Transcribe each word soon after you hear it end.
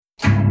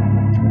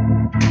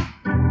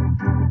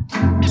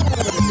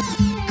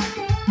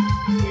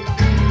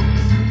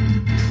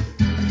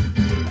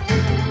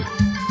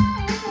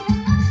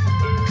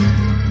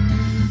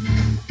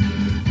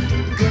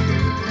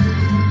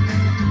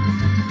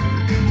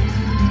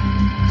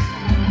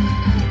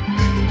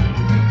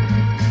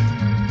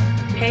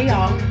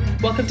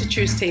welcome to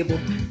Truth's Table,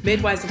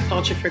 Midwives of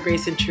Culture for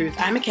Grace and Truth.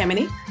 I'm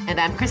Ekemini. And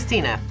I'm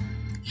Christina.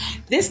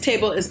 This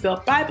table is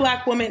built by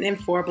Black women and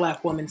for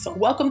Black women. So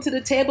welcome to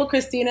the table,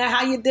 Christina.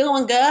 How you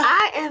doing, girl?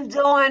 I am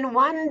doing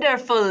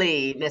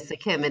wonderfully, Miss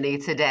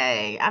Ekemini,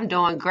 today. I'm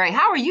doing great.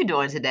 How are you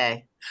doing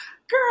today?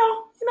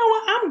 Girl, you know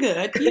what? I'm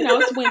good. You know,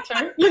 it's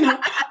winter.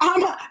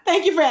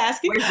 Thank you for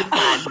asking. Where's the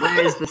sun?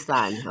 Where is the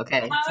sun?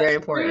 Okay, it's very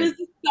important. Where is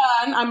the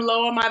sun? I'm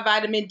low on my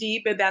vitamin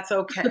D, but that's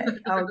okay.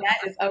 Oh,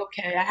 that is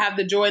okay. I have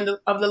the joy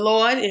of the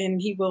Lord, and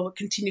He will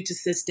continue to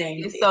sustain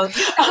me. You're so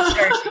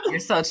churchy. You're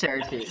so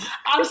churchy.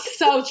 I'm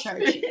so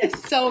churchy.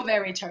 It's so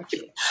very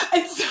churchy.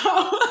 And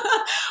so,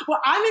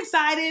 well, I'm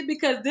excited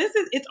because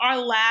it's our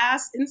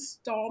last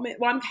installment.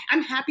 Well,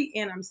 I'm happy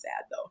and I'm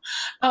sad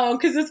though,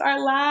 because it's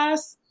our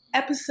last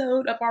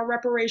episode of our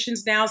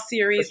Reparations Now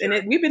series, sure.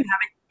 And we've been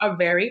having a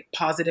very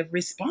positive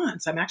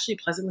response. I'm actually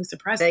pleasantly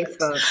surprised. Thanks,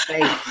 folks.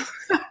 Thanks.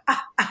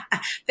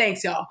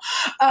 Thanks, y'all.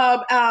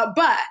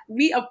 But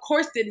we, of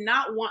course, did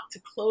not want to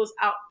close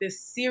out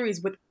this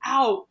series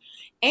without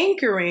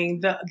anchoring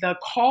the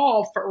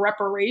call for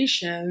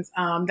reparations.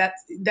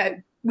 That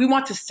we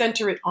want to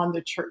center it on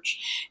the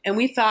church, and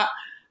we thought,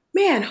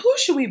 man, who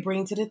should we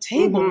bring to the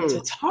table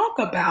to talk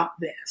about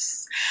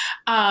this?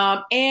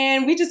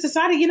 And we just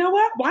decided, you know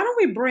what? Why don't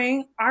we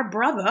bring our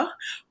brother,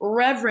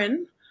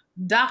 Reverend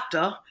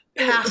Dr.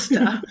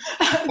 Pastor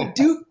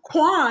Duke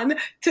Kwon,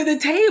 to the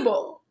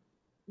table?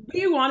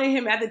 We wanted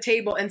him at the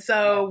table. And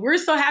so we're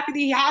so happy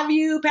to have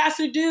you,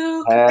 Pastor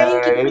Duke. Hey.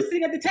 Thank you for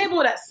sitting at the table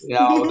with us.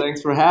 Yeah, well,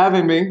 thanks for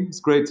having me. It's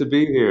great to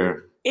be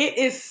here. It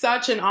is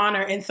such an honor.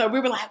 And so we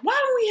were like, why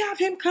don't we have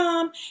him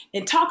come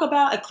and talk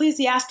about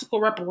ecclesiastical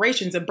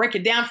reparations and break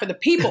it down for the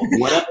people?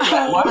 Whatever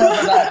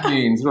that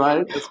means,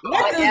 right?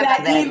 What does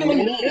that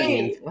even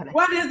mean?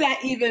 What does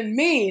that even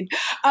mean?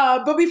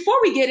 But before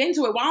we get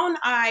into it, why don't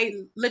I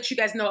let you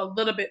guys know a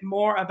little bit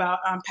more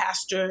about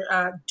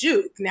Pastor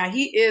Duke. Now,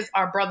 he is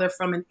our brother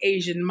from an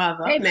Asian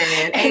mother.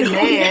 Amen.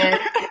 Amen.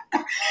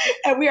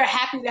 And we are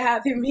happy to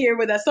have him here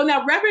with us. So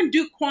now Reverend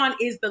Duke Kwon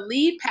is the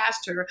lead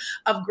pastor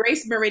of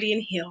Grace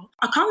Meridian Hill,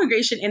 a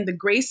congregation in the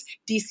Grace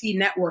DC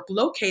network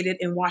located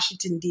in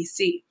Washington,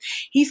 D.C.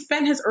 He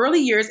spent his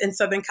early years in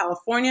Southern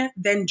California,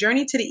 then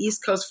journeyed to the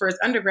East Coast for his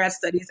undergrad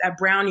studies at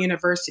Brown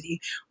University.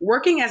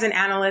 Working as an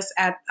analyst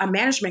at a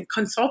management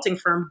consulting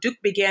firm, Duke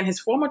began his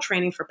formal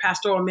training for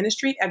pastoral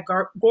ministry at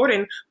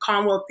Gordon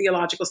Conwell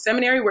Theological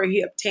Seminary, where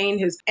he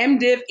obtained his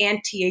MDiv and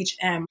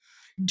THM.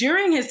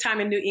 During his time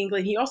in New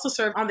England, he also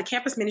served on the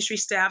campus ministry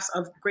staffs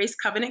of Grace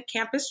Covenant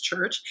Campus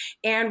Church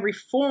and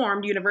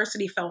Reformed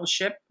University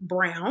Fellowship,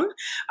 Brown,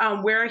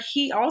 where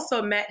he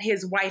also met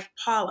his wife,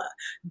 Paula.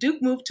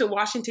 Duke moved to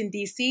Washington,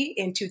 D.C.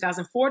 in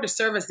 2004 to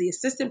serve as the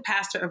assistant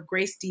pastor of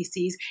Grace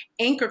DC's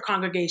anchor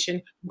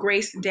congregation,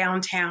 Grace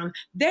Downtown.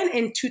 Then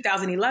in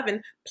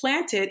 2011,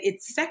 planted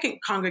its second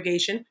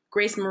congregation,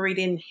 Grace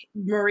Meridian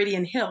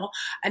Hill,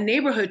 a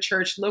neighborhood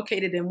church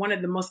located in one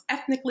of the most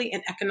ethnically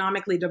and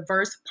economically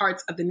diverse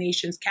parts of the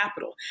nation's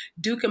capital.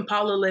 Duke and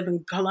Paula live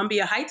in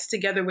Columbia Heights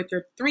together with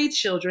their three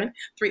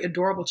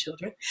adorable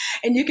children.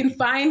 And you can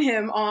find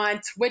him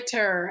on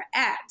Twitter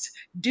at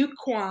Duke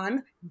Kwon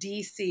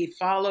DC.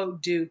 Follow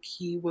Duke.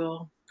 He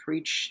will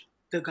preach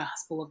the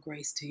gospel of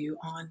grace to you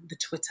on the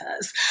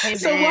Twitters. Amen.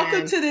 So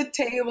welcome to the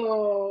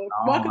table.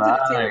 Welcome to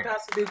the table,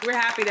 Pastor Duke. We're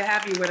happy to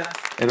have you with us.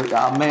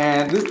 Oh,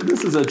 man,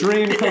 this is a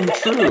dream come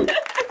true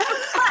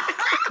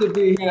to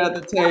be here at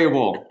the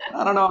table.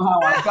 I don't know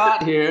how I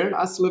got here.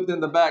 I slipped in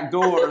the back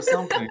door or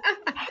something.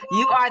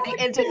 You are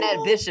the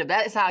internet bishop.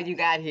 That is how you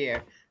got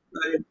here.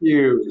 Thank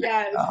you.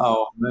 Yes,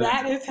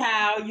 that is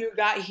how you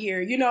got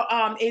here. You know,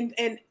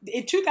 in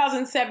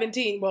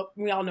 2017, well,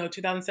 we all know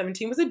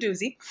 2017 was a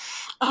doozy.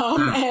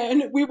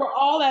 And we were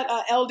all at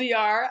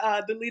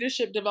LDR, the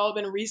Leadership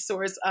Development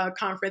Resource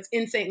Conference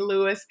in St.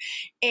 Louis.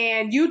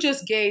 And you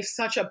just gave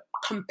such a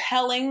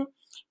compelling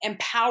and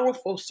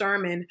powerful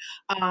sermon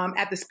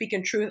at the Speak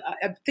in Truth.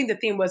 I think the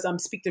theme was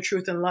Speak the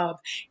Truth in Love.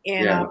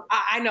 And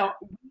I know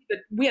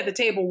we at the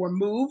table were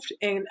moved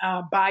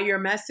by your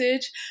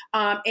message.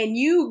 And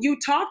you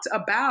talked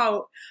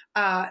about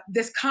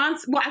this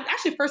concept. Well,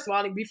 actually, first of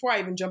all, before I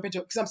even jump into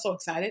it, because I'm so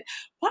excited,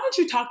 why don't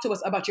you talk to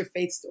us about your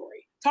faith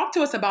story? Talk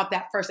to us about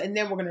that first, and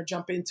then we're going to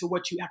jump into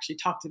what you actually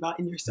talked about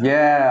in your sermon.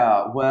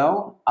 Yeah,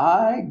 well,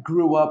 I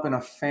grew up in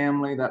a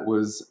family that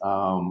was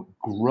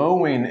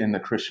growing in the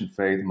Christian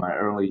faith in my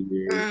early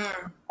years.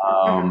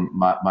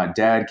 My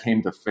dad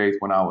came to faith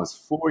when I was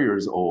 4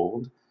 years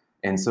old,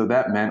 and so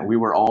that meant we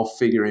were all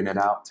figuring it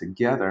out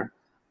together.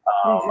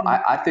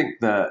 I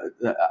think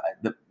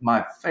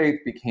my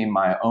faith became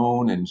my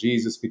own, and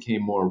Jesus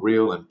became more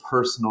real and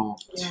personal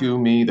to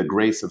me. The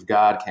grace of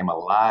God came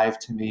alive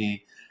to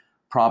me,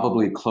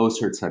 probably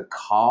closer to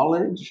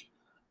college.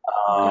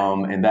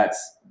 And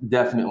that's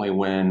definitely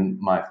when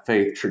my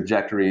faith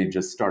trajectory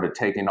just started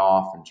taking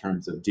off in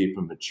terms of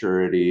deeper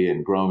maturity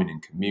and growing in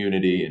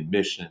community and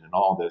mission and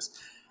all this.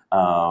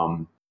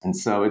 And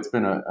so it's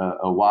been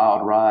a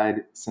wild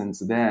ride since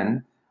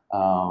then.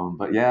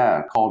 But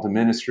yeah, called to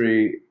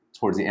ministry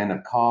towards the end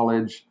of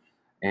college.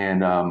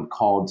 and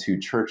called to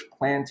church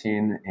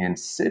planting and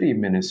city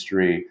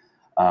ministry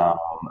a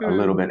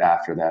little bit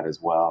after that as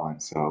well.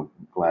 And so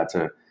glad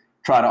to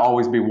try to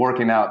always be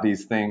working out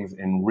these things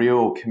in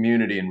real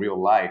community and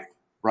real life,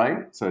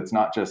 right? So it's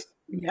not just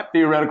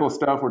theoretical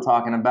stuff we're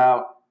talking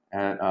about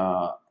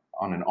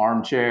on an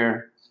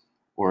armchair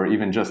or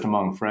even just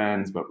among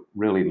friends, but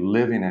really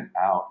living it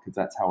out, because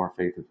that's how our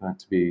faith is meant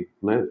to be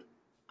lived.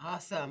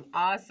 Awesome.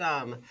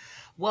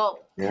 Well,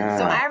 so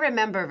I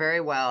remember very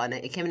well, and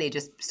Ekemini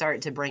just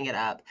started to bring it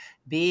up,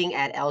 being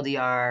at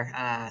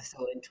LDR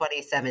so in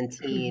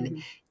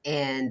 2017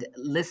 and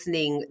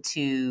listening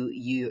to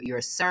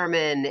your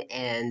sermon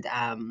and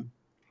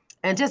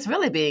just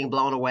really being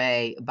blown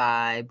away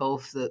by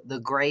both the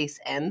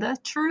grace and the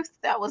truth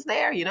that was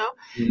there,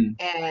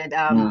 and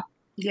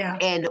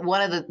and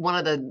one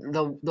of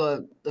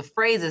the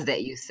phrases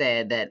that you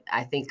said that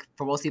I think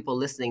for most people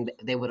listening,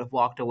 they would have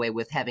walked away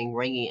with having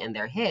ringing in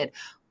their head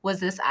was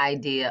this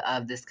idea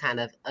of this kind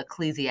of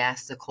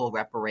ecclesiastical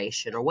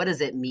reparation, or what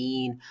does it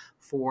mean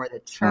for the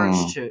church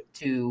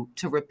to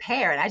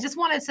repair? And I just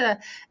wanted to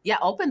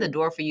open the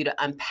door for you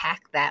to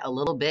unpack that a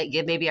little bit,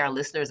 give maybe our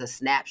listeners a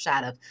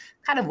snapshot of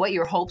kind of what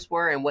your hopes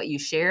were and what you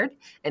shared,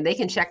 and they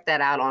can check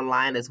that out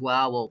online as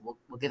well. We'll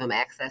give them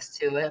access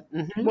to it.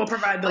 We'll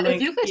provide the link.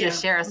 If you could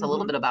just share us a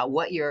little bit about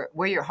where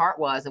your heart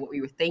was and what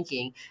you were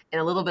thinking,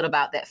 and a little bit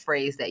about that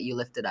phrase that you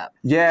lifted up.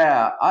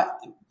 Yeah,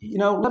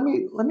 let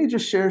me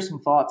just share some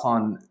thoughts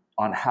on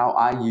how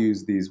I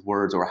use these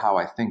words, or how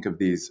I think of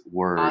these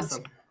words.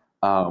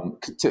 Awesome.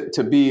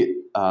 To be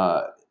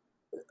a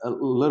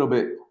little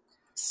bit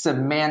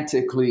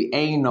semantically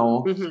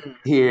anal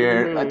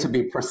here, to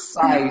be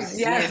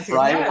precise,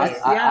 right?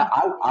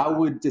 I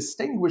would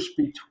distinguish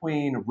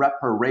between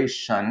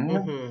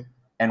reparation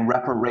and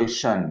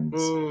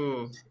reparations.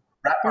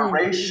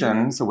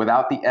 Reparation, so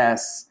without the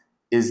S,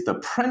 is the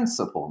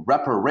principle.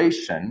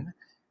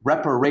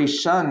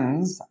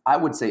 Reparations, I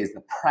would say, is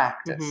the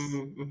practice.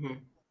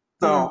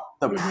 So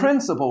the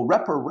principle,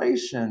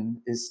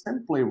 reparation, is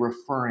simply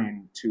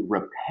referring to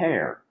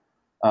repair,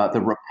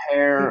 the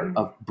repair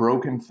of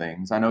broken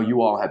things. I know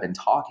you all have been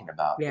talking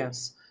about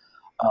this.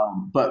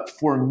 But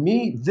for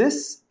me,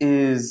 this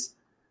is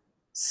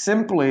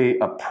simply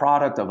a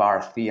product of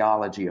our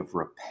theology of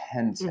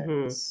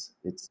repentance.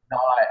 It's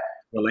not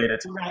related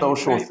to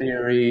social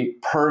theory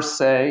per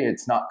se.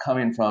 It's not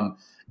coming from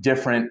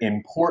different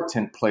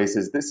important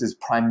places. This is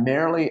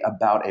primarily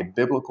about a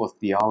biblical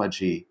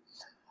theology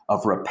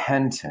of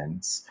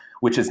repentance,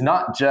 which is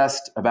not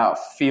just about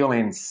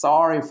feeling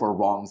sorry for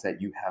wrongs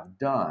that you have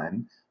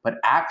done, but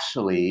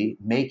actually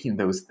making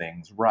those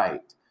things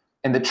right.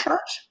 And the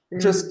church,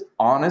 just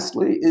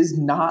honestly, is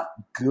not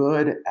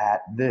good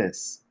at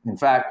this. In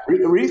fact,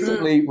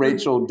 recently,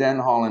 Rachel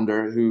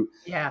Denhollander, who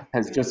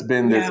has just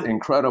been this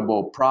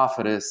incredible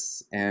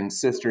prophetess and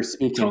sister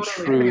speaking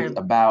truth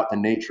about the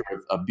nature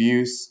of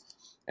abuse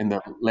in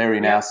the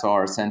Larry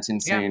Nassar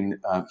sentencing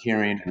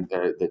hearing, and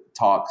the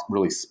talk,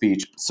 really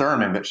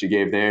sermon that she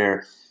gave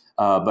there.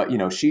 But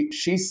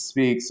she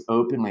speaks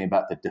openly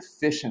about the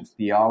deficient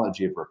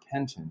theology of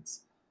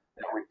repentance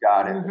that we've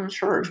got in the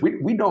church.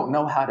 We don't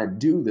know how to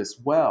do this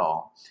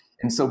well.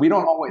 And so we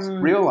don't always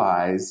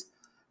realize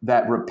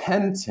that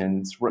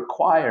repentance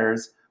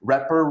requires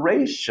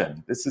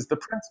reparation. This is the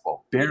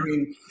principle,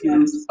 bearing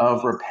fruit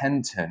of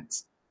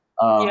repentance.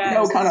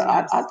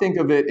 I think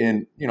of it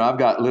in, I've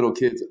got little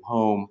kids at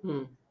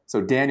home. So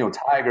Daniel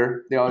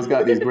Tiger, they always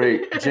got these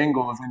great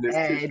jingles in this.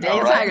 Hey,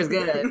 Daniel Tiger's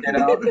good.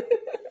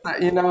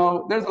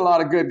 There's a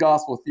lot of good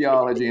gospel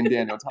theology in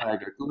Daniel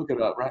Tiger. Look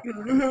it up, right?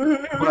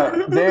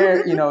 But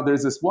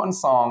there's this one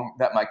song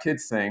that my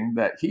kids sing,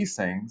 that he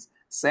sings,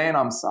 saying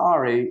I'm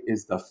sorry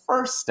is the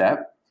first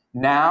step.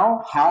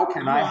 Now, how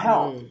can I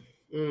help?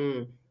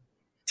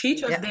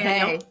 Teach us,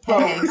 Daniel.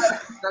 Hey.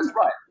 That's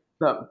right.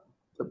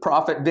 The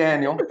prophet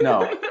Daniel.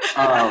 No.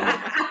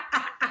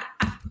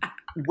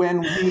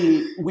 When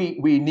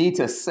we need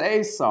to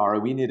say sorry,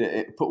 we need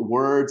to put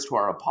words to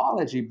our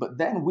apology, but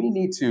then we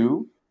need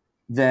to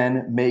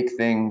make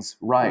things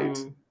right.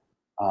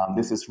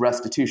 This is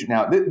restitution.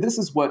 Now, this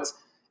is what's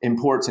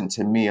important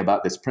to me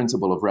about this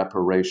principle of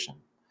reparation.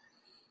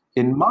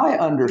 In my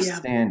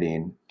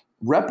understanding,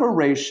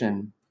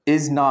 reparation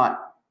is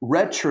not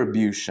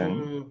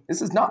retribution.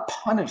 This is not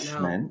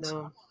punishment.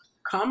 No.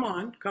 Come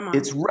on.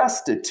 It's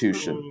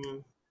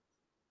restitution.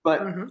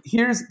 But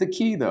here's the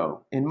key,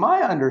 though. In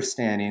my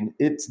understanding,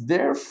 it's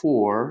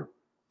therefore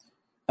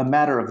a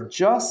matter of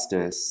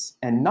justice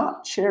and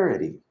not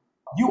charity.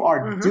 You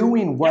are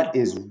doing what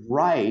is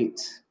right,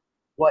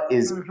 what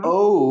is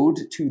owed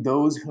to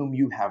those whom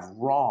you have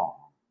wronged,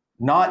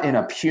 not in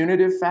a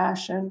punitive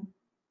fashion.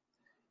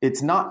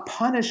 It's not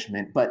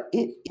punishment, but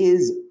it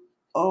is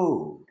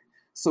owed.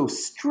 So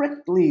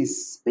strictly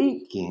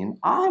speaking,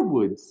 I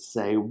would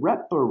say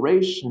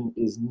reparation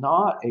is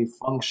not a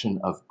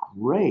function of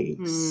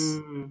grace.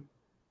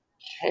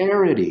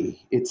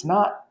 Charity, it's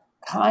not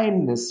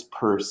kindness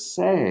per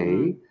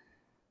se,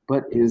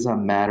 but it is a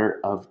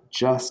matter of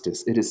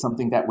justice. It is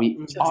something that we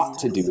ought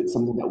to do. It's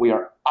something that we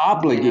are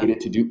obligated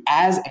to do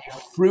as a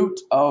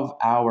fruit of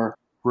our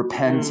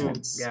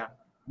repentance.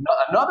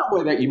 Another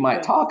way that you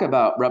might talk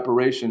about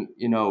reparation,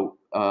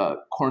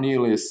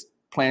 Cornelius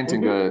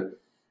Plantinga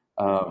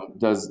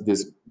does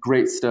this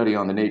great study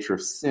on the nature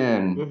of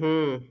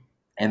sin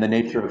and the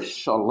nature of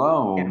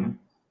shalom.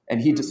 And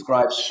he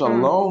describes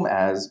shalom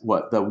as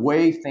what? The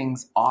way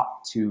things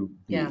ought to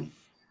be. Yeah.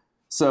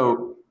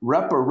 So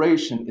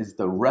reparation is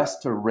the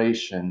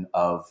restoration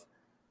of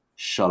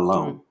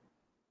shalom.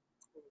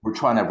 We're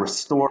trying to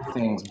restore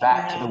things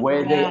back to the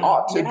way they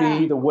ought to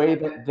be, the way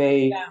that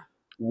they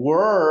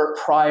were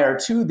prior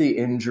to the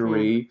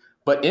injury.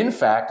 But in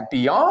fact,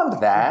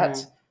 beyond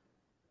that,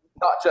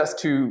 not just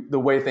to the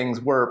way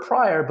things were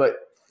prior, but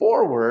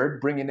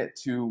forward, bringing it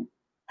to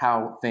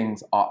how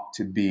things ought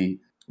to be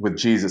with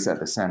Jesus at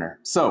the center.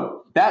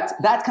 So that's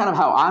kind of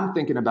how I'm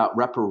thinking about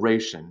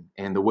reparation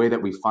and the way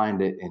that we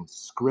find it in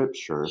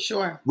Scripture.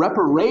 Sure.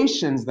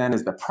 Reparations then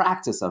is the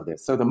practice of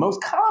this. So the most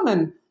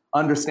common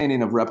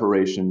understanding of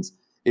reparations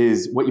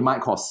is what you might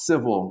call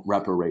civil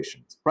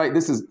reparations, right?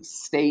 This is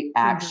state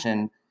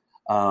action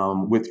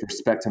with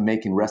respect to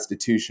making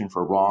restitution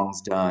for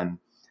wrongs done.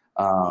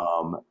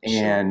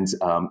 And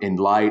in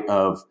light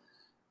of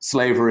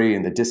slavery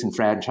and the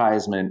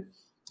disenfranchisement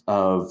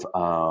of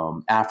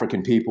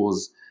African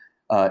peoples,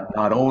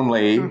 not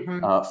only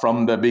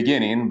from the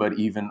beginning, but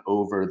even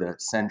over the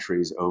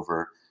centuries,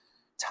 over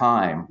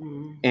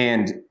time.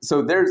 And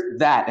so there's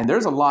that. And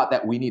there's a lot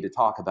that we need to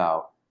talk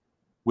about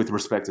with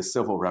respect to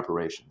civil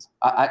reparations.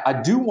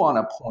 I do want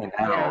to point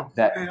out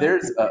that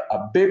there's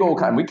a big old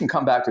kind, we can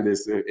come back to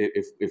this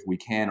if we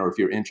can, or if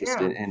you're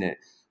interested in it,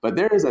 but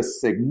there is a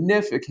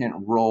significant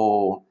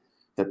role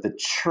that the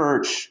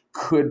church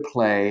could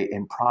play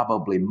and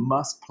probably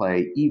must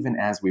play, even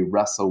as we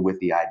wrestle with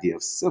the idea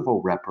of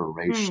civil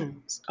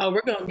reparations. Oh,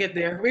 we're going to get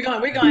there. We're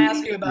going to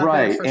ask you about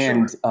that for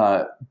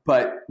sure.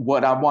 But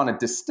what I want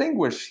to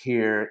distinguish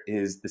here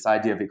is this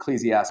idea of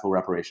ecclesiastical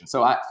reparations.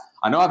 So I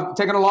know I've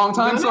taken a long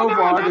time so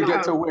far to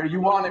get to where you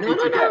wanted me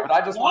to get, but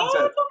I just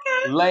want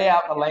to lay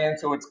out the land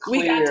so it's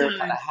clear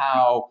kind of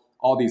how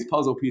all these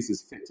puzzle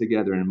pieces fit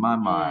together in my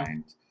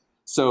mind.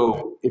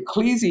 So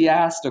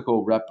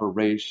ecclesiastical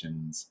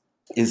reparations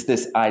is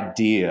this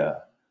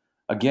idea,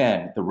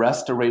 again, the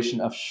restoration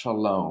of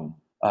shalom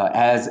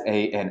as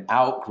an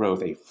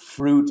outgrowth, a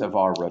fruit of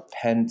our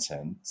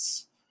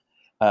repentance.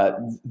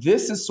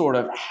 This is sort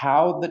of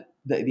how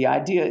the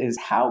idea is,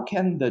 how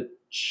can the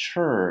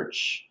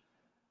church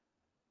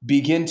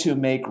begin to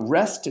make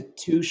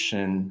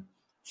restitution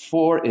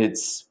for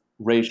its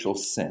racial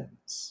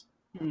sins?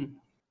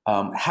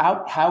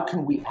 How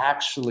can we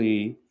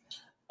actually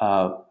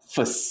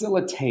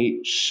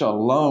facilitate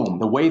shalom,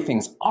 the way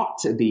things ought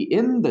to be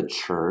in the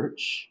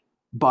church,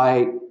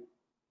 by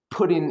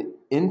putting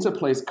into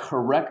place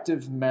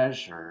corrective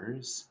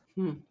measures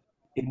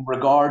in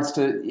regards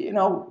to,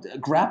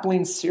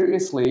 grappling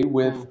seriously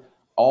with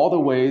all the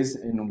ways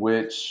in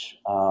which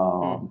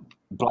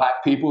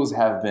Black peoples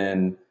have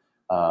been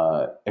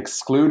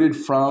excluded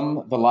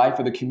from the life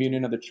of the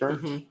communion of the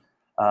church,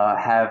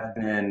 have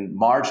been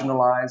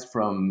marginalized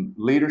from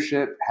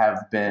leadership, have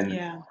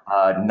been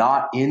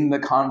not in the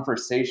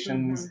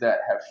conversations that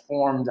have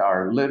formed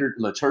our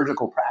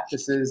liturgical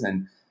practices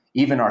and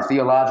even our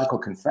theological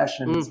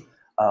confessions.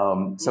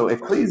 So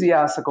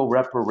ecclesiastical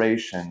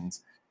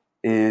reparations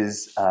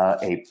is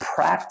a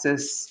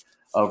practice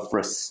of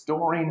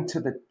restoring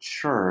to the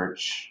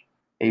church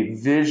a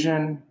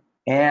vision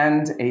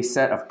and a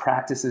set of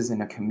practices in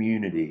a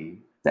community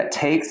that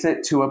takes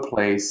it to a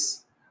place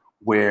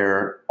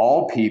where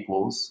all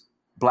peoples,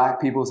 Black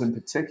peoples in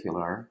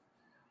particular,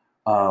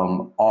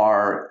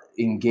 are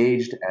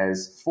engaged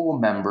as full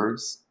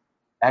members,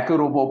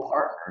 equitable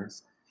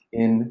partners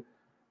in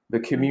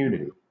the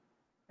community.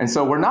 And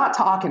so we're not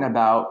talking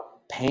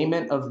about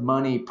payment of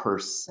money per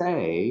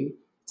se.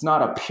 It's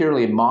not a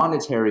purely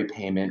monetary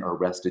payment or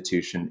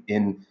restitution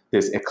in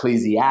this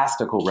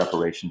ecclesiastical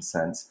reparation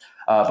sense,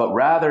 but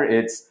rather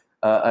it's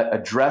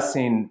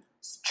addressing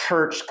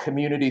church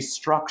community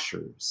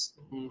structures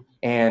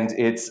and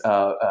its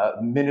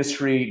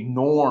ministry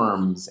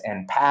norms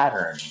and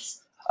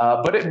patterns.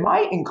 But it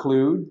might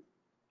include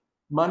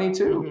money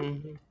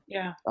too.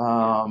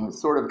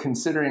 Sort of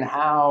considering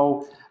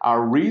how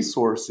our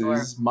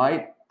resources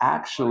might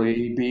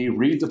actually be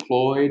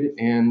redeployed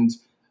and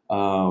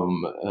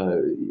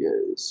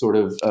sort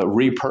of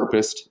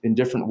repurposed in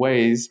different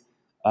ways.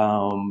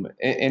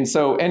 And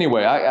so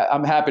anyway,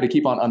 I'm happy to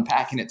keep on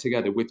unpacking it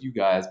together with you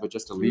guys, but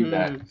just to leave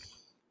that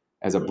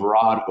as a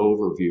broad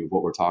overview of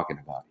what we're talking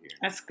about here.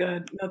 That's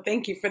good. No,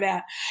 thank you for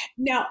that.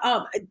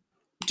 Now,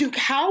 Duke,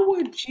 how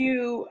would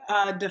you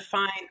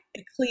define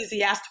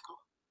ecclesiastical?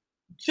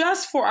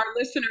 Just for our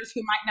listeners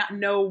who might not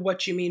know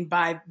what you mean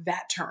by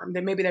that term,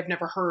 that maybe they've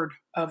never heard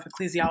of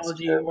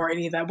ecclesiology or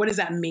any of that. What does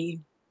that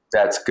mean?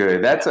 That's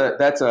good. That's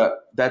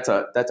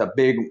a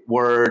big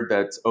word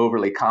that's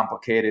overly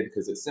complicated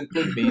because it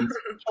simply means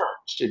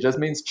church. It just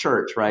means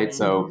church, right?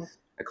 So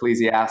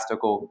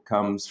Ecclesiastical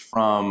comes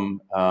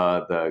from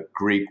the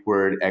Greek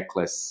word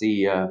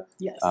ekklesia,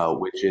 Yes.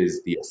 Which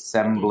is the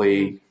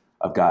assembly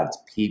of God's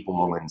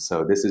people. And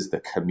so this is the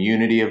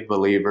community of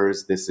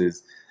believers. This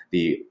is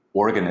the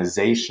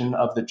organization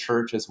of the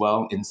church as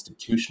well,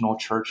 institutional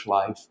church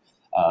life.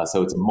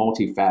 So it's a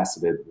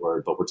multifaceted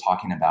word, but we're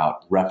talking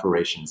about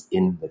reparations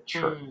in the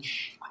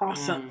church.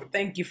 Awesome.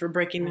 Thank you for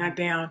breaking that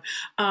down.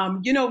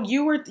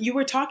 You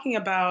were talking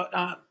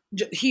about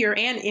here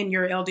and in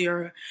your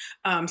LDR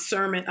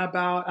sermon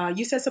about,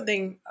 you said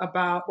something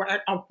about,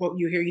 I'll quote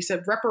you here. You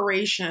said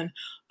reparation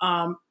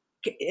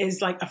is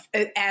like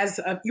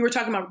you were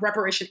talking about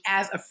reparation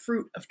as a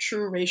fruit of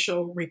true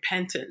racial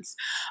repentance.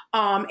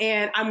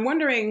 And I'm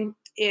wondering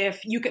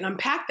if you can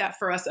unpack that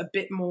for us a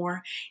bit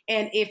more.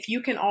 And if you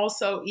can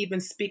also even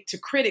speak to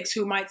critics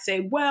who might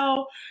say,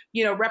 well,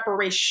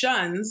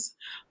 reparations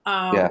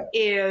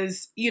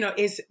is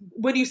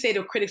what do you say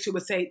to critics who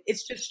would say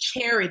it's just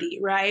charity,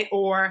 right?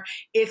 Or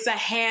it's a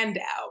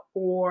handout,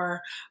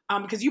 or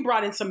because you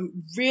brought in some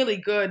really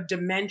good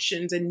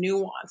dimensions and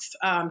nuance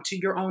to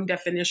your own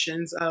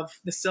definitions of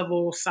the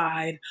civil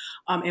side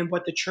and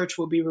what the church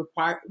will be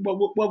required,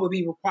 what will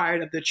be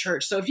required of the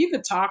church. So if you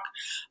could talk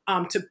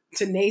to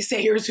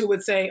naysayers who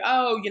would say,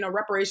 oh,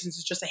 reparations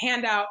is just a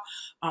handout,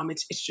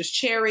 it's just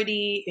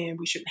charity and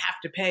we shouldn't have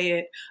to pay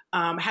it.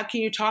 How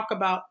can you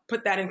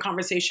put that in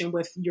conversation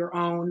with your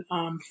own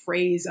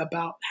phrase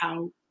about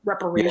how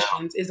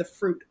reparations is a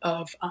fruit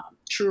of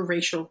true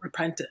racial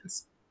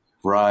repentance?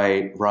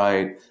 Right.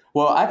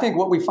 Well, I think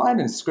what we find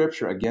in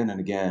Scripture again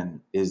and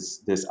again is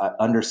this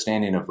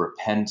understanding of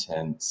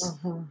repentance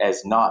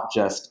as not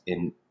just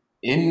an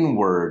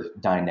inward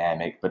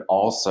dynamic, but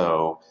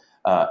also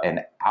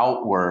an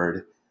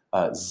outward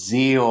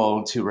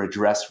zeal to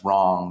redress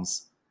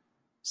wrongs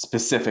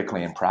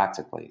specifically and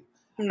practically.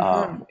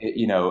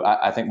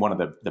 I think one of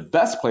the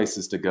best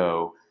places to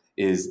go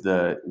is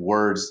the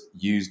words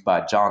used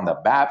by John the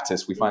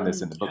Baptist. We find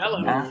this in the book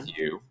of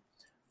Matthew,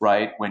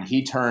 right? When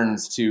he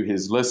turns to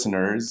his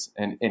listeners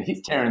and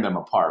he's tearing them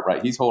apart,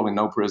 right? He's holding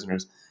no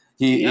prisoners.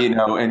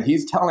 And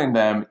he's telling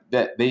them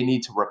that they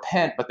need to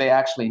repent, but they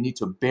actually need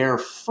to bear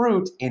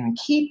fruit in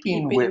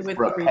keeping with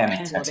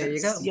repentance. Well, there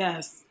you go.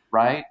 Yes.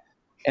 Right?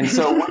 And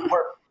so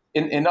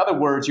in other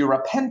words, your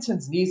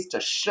repentance needs to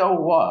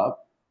show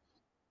up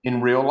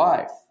in real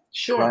life.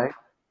 Sure. Right?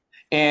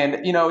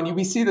 And,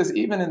 we see this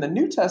even in the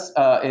New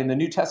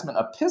Testament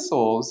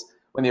epistles,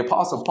 when the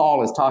Apostle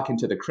Paul is talking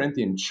to the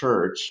Corinthian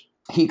church,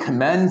 he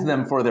commends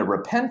them for their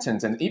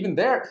repentance. And even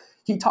there,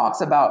 he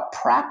talks about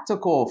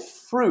practical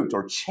fruit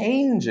or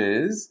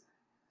changes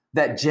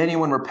that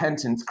genuine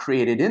repentance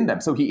created in them.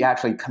 So he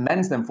actually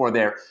commends them for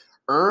their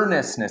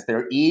earnestness,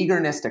 their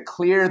eagerness to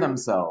clear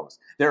themselves,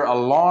 their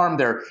alarm,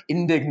 their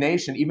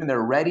indignation, even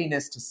their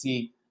readiness to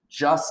see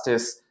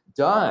justice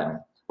done.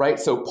 Right?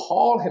 So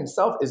Paul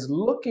himself is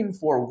looking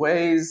for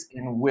ways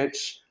in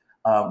which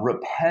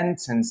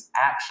repentance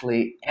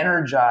actually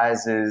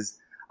energizes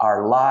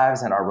our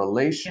lives and our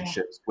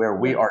relationships, where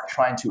we are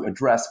trying to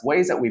address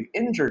ways that we've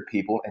injured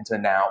people and to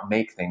now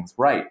make things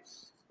right.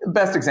 The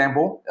best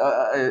example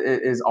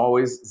is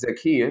always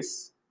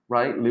Zacchaeus,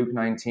 right? Luke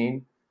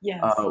 19,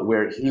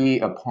 where he,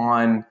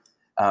 upon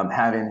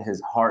having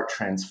his heart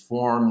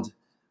transformed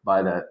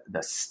by the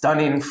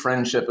stunning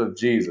friendship of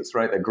Jesus,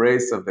 right? The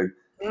grace of the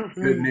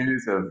good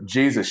news of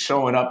Jesus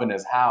showing up in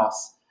his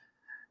house,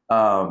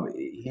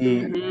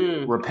 he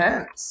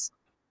repents.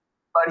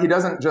 But he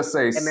doesn't just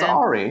say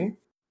sorry.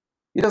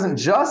 He doesn't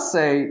just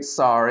say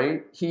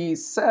sorry. He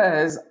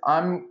says,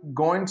 I'm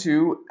going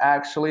to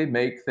actually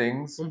make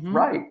things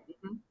right.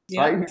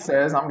 Right? He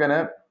says, I'm going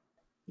to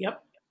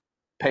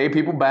pay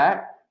people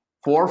back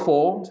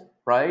fourfold,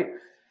 right?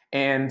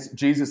 And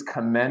Jesus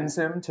commends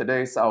him.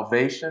 Today,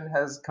 salvation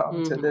has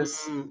come to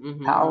this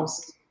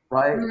house.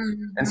 Right.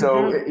 And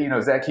so,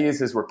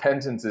 Zacchaeus'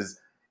 repentance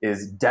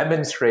is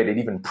demonstrated,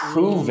 even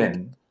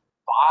proven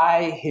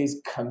by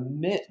his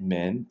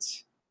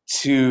commitment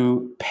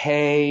to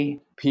pay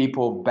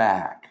people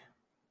back,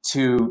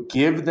 to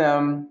give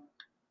them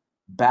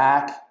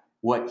back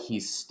what he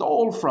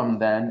stole from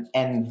them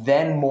and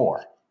then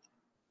more,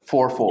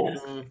 fourfold.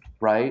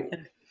 Right.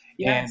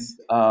 Yes.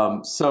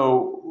 And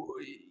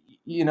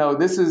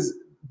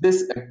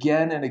this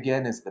again and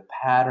again is the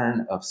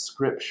pattern of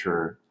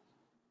Scripture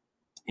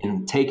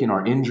in taking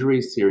our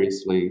injuries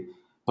seriously,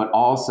 but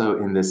also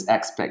in this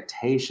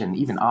expectation,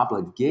 even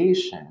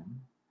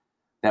obligation,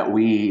 that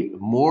we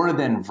more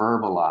than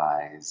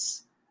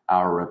verbalize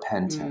our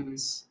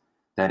repentance,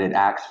 that it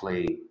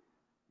actually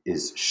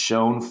is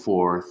shown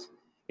forth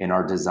in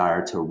our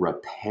desire to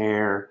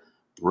repair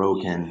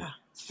broken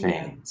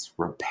things,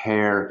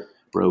 repair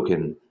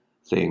broken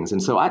things.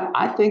 And so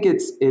I think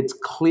it's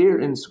clear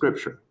in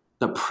Scripture,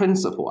 the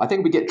principle. I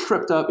think we get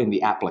tripped up in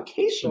the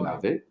application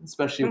of it,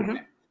 especially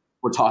when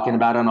we're talking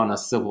about it on a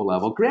civil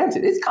level.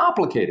 Granted, it's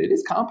complicated.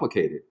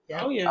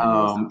 Yeah. Oh,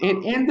 yeah.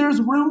 And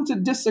there's room to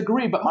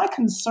disagree. But my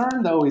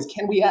concern, though, is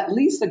can we at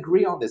least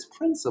agree on this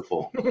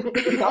principle? I'm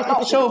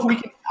not sure if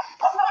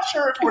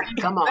we're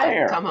even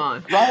there. Come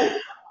on. Right?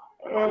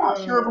 I'm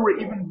not sure if we're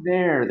even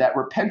there, that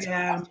repentance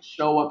has to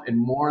show up in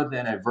more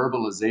than a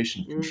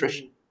verbalization of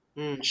contrition.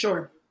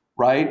 Sure.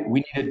 Right?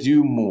 We need to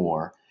do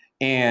more.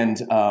 And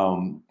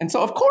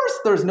so, of course,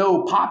 there's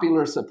no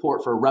popular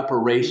support for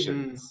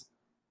reparations.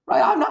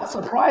 Right? I'm not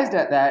surprised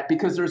at that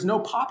because there's no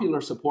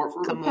popular support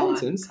for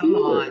repentance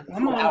either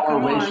for our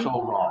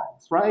racial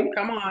wrongs, right?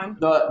 Come on.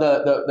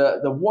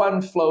 The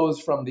one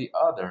flows from the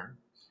other.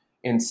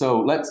 And so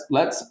let's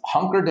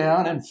hunker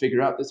down and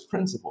figure out this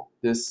principle,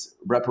 this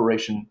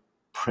reparation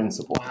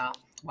principle.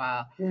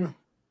 Wow.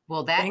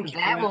 Well,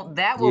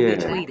 that will be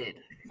tweeted.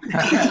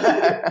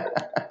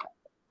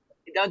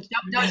 Don't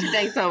you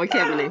think so,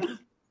 Kimberly?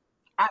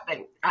 I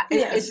think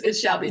it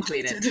shall be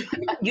tweeted.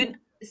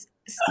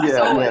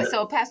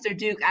 So Pastor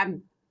Duke,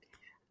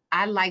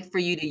 I'd like for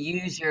you to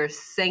use your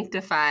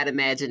sanctified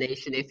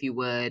imagination, if you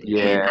would.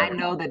 Yeah. And I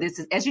know that this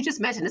is, as you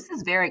just mentioned, this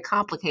is very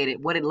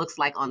complicated, what it looks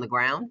like on the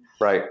ground.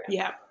 Right.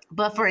 Yeah.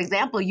 But for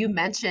example, you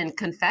mentioned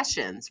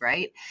confessions,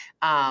 right?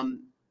 The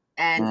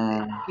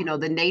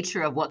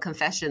nature of what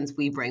confessions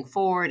we bring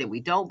forward and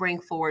we don't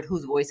bring forward,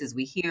 whose voices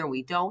we hear and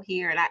we don't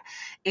hear. And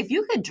if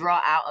you could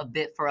draw out a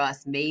bit for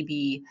us,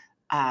 maybe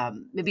a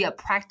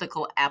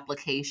practical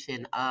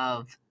application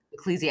of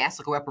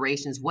ecclesiastical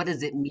reparations. What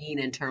does it mean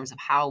in terms of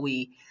how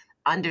we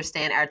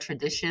understand our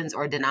traditions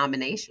or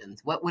denominations?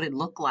 What would it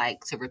look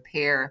like to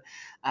repair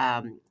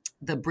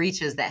the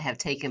breaches that have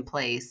taken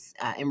place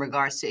in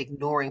regards to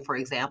ignoring, for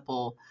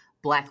example,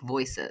 Black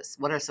voices?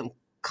 What are some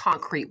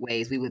concrete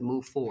ways we would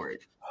move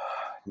forward?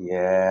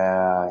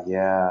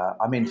 Yeah.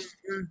 I mean,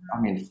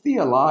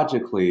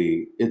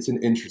 theologically, it's an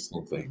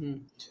interesting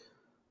thing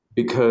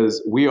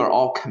because we are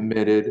all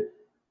committed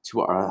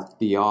to our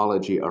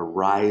theology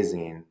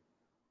arising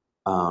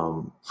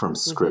from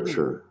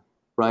Scripture,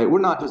 right? We're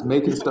not just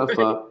making stuff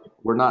up.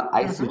 We're not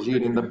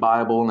eisegeting the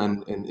Bible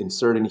and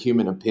inserting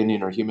human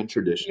opinion or human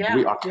tradition.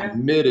 We are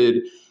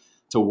committed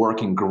to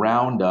working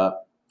ground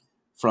up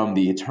from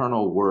the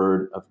eternal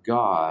Word of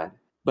God.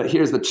 But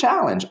here's the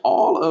challenge.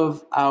 All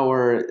of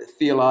our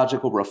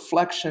theological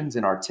reflections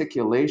and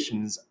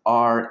articulations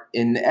are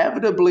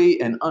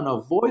inevitably and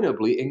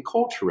unavoidably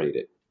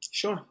enculturated.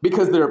 Sure.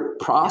 Because they're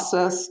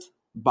processed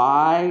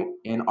by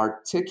and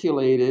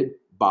articulated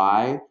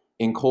by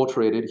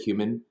enculturated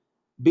human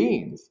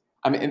beings.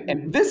 I mean,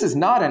 and this is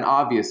not an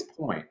obvious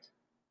point.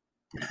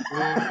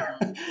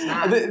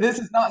 This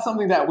is not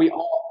something that we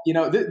all,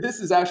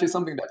 this is actually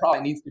something that probably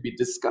needs to be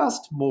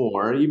discussed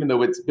more, even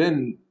though it's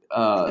been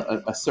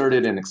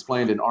asserted and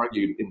explained and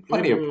argued in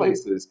plenty of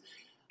places.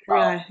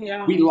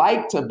 We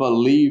like to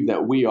believe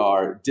that we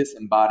are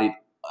disembodied,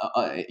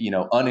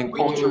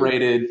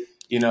 unenculturated,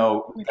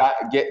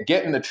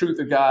 getting the truth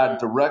of God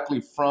directly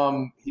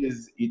from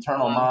His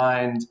eternal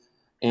mind,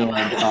 and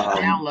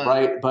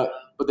right. But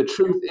the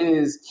truth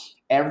is,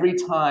 every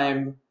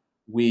time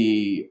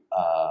we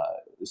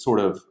sort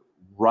of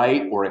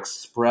write or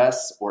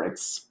express or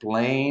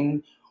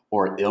explain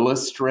or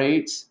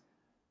illustrate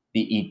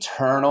the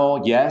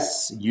eternal,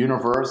 yes,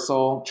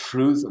 universal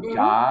truths of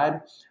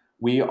God,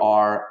 we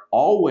are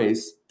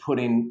always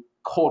putting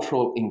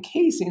cultural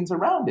encasings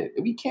around it.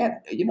 We can't,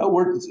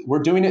 we're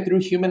doing it through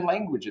human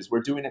languages.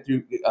 We're doing it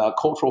through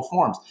cultural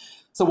forms.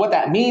 So what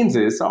that means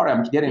is, sorry,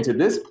 I'm getting to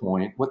this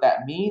point. What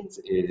that means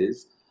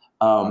is,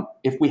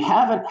 if we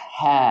haven't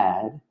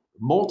had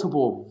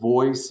multiple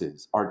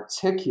voices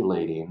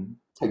articulating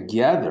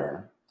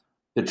together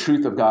the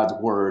truth of God's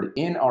word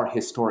in our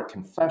historic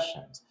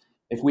confessions,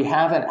 if we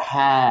haven't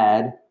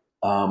had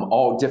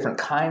all different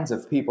kinds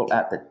of people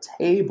at the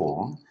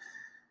table,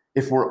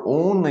 if we're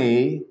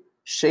only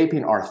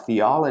shaping our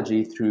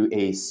theology through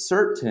a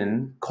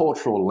certain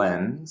cultural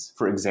lens,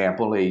 for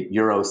example, a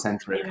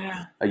Eurocentric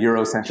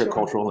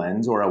cultural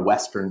lens, or a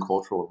Western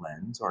cultural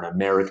lens, or an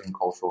American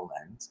cultural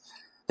lens,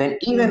 then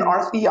even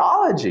our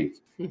theology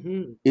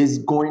is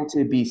going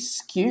to be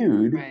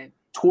skewed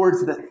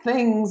towards the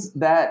things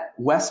that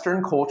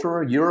Western culture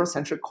or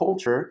Eurocentric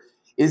culture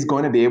is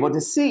going to be able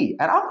to see.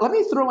 And let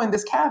me throw in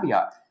this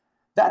caveat.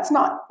 That's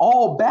not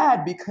all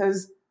bad,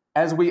 because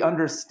as we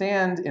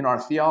understand in our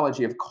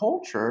theology of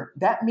culture,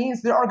 that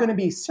means there are going to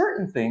be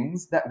certain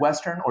things that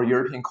Western or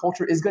European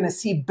culture is going to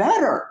see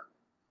better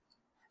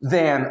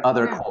than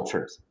other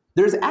cultures.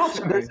 There's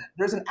actually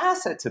there's an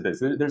asset to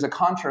this. There's a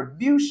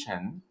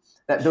contribution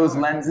that those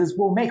lenses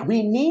will make.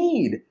 We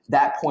need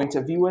that point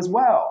of view as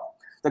well.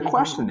 The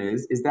question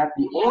is that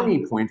the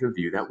only point of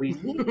view that we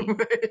need?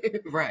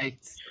 Right.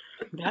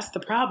 That's the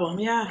problem,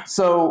 yeah.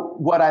 So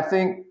what I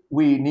think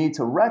we need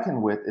to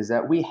reckon with is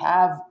that we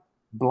have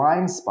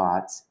blind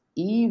spots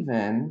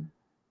even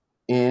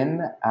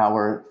in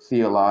our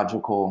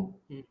theological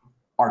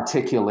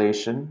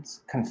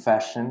articulations,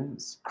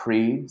 confessions,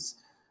 creeds,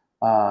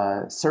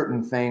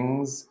 certain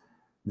things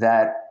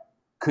that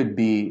could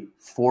be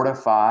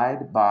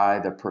fortified by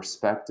the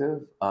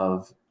perspective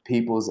of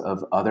peoples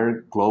of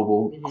other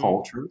global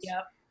cultures.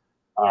 Yep.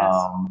 Yes.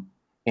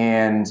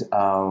 And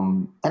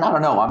I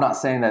don't know, I'm not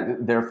saying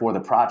that therefore the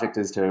project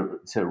is to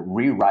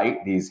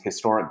rewrite these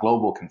historic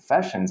global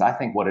confessions. I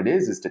think what it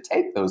is to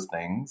take those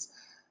things,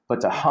 but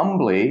to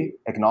humbly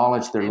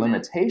acknowledge their Amen.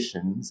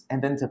 limitations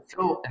and then to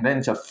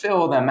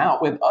fill them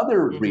out with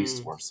other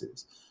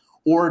resources,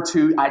 or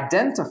to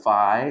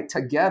identify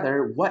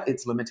together what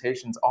its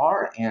limitations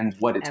are and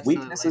what its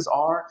weaknesses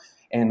are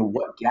and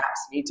what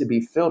gaps need to be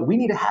filled. We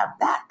need to have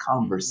that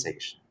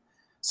conversation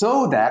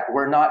so that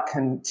we're not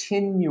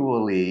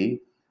continually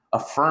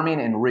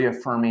affirming and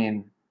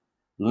reaffirming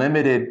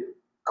limited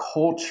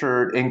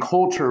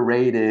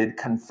enculturated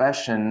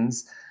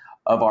confessions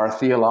of our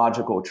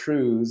theological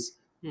truths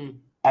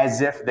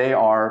as if they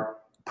are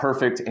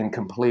perfect and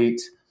complete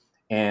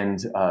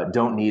and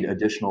don't need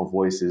additional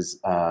voices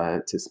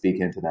to speak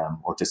into them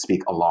or to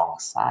speak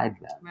alongside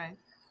them. Right.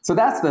 So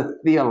that's the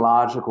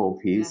theological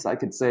piece. I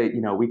could say,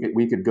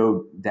 we could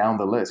go down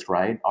the list,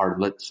 right? Our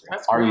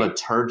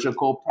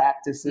liturgical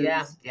practices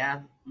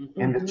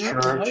in the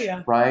church,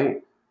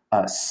 right?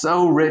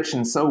 So rich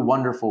and so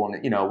wonderful.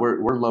 And,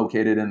 we're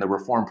located in the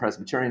Reformed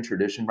Presbyterian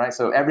tradition, right?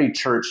 So every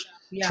church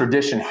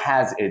tradition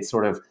has its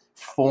sort of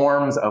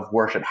forms of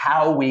worship,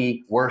 how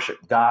we worship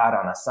God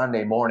on a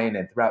Sunday morning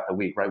and throughout the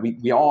week, right?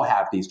 We all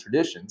have these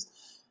traditions.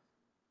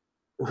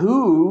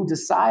 Who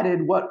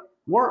decided what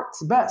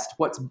works best,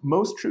 what's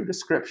most true to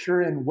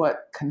Scripture, and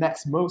what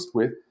connects most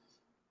with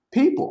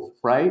people,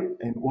 right?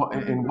 And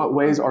in what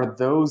ways are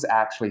those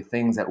actually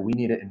things that we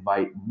need to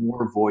invite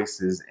more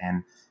voices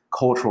and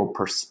cultural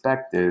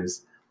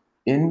perspectives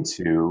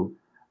into?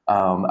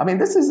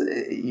 This is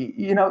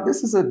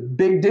a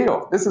big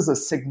deal. This is a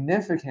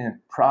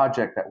significant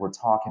project that we're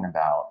talking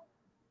about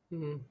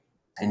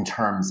in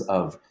terms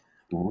of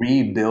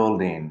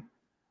rebuilding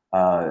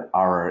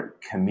our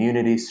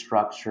community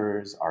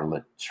structures, our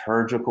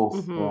liturgical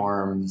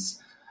forms,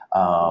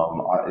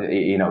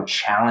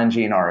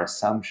 challenging our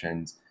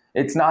assumptions.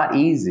 It's not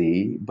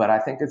easy, but I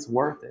think it's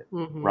worth it,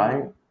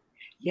 right?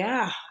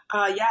 Yeah.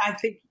 I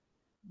think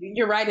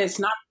you're right. It's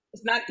not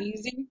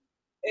easy.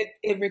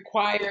 It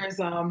requires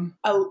a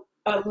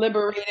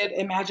liberated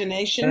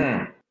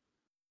imagination,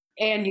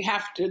 and you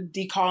have to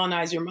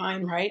decolonize your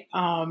mind, right?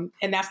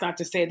 And that's not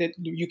to say that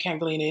you can't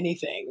glean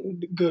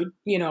anything good,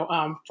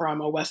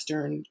 from a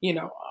Western,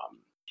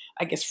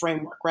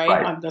 framework,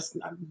 right? That's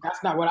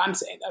not what I'm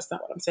saying. That's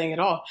not what I'm saying at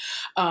all.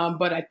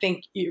 But I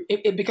think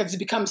because it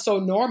becomes so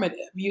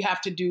normative, you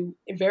have to do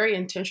very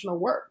intentional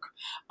work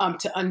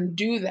to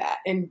undo that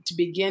and to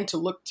begin to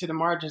look to the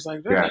margins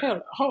like,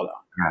 hold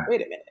on,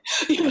 wait a minute.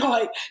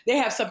 They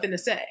have something to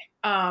say.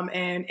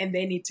 And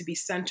they need to be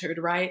centered,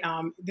 right?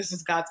 This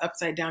is God's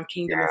upside down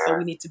kingdom. And so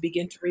we need to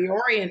begin to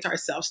reorient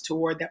ourselves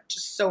toward that, which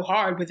is so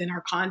hard within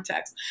our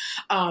context.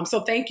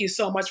 So thank you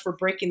so much for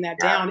breaking that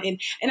down. And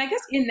I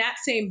guess in that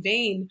same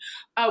vein,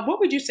 what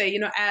would you say,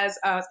 as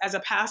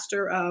a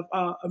pastor of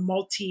a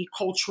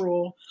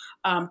multicultural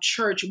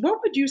church, what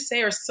would you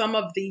say are some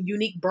of the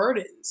unique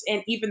burdens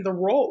and even the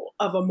role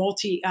of a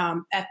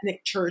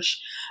multi-ethnic church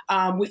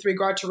with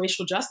regard to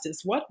racial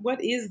justice?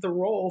 What is the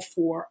role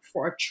for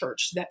a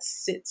church that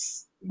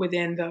sits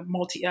within the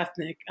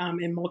multi-ethnic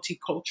and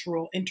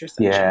multicultural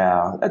intersection?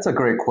 Yeah, that's a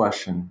great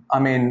question.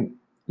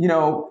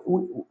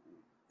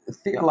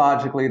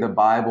 Theologically, the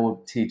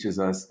Bible teaches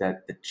us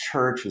that the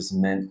church is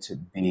meant to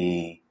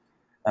be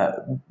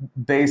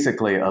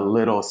basically a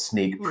little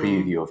sneak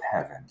preview of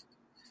heaven,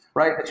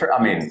 right? The church,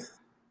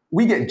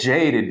 we get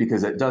jaded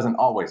because it doesn't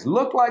always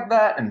look like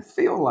that and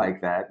feel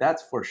like that.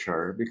 That's for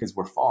sure, because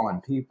we're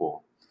fallen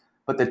people.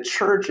 But the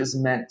church is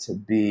meant to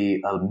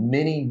be a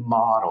mini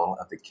model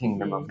of the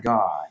kingdom of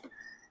God.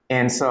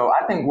 And so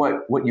I think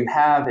what you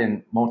have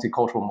in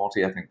multicultural,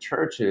 multi-ethnic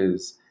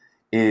churches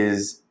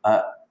is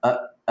a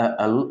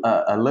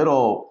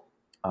little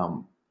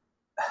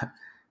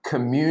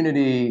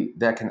community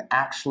that can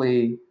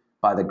actually,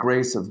 by the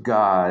grace of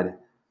God,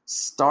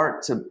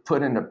 start to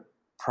put into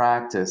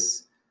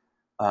practice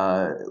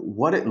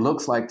what it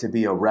looks like to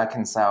be a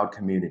reconciled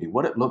community,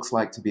 what it looks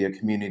like to be a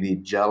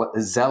community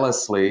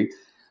zealously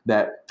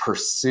that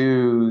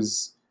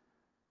pursues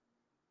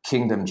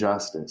kingdom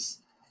justice.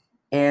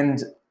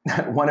 And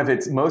one of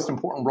its most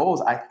important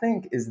roles, I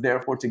think, is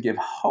therefore to give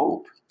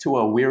hope to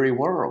a weary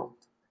world.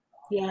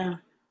 Yeah.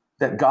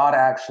 That God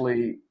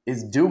actually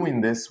is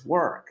doing this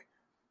work.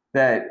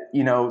 That,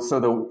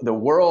 so the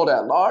world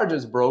at large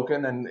is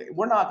broken, and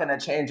we're not going to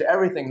change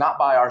everything, not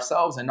by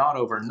ourselves and not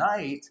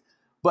overnight,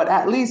 but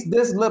at least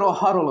this little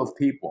huddle of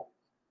people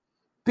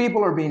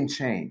are being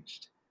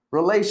changed.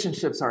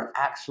 Relationships are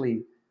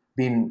actually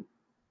being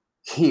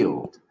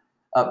healed.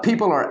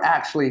 People are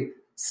actually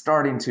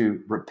starting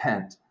to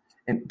repent,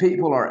 and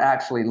people are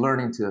actually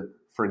learning to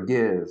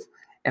forgive.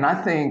 And I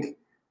think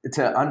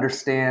to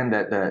understand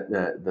that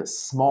the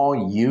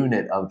small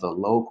unit of the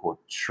local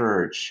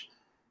church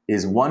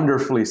is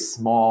wonderfully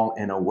small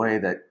in a way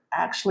that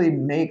actually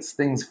makes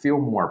things feel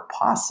more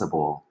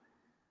possible,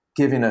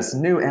 giving us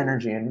new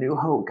energy and new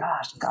hope.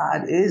 Gosh,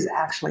 God is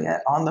actually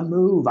on the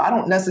move. I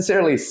don't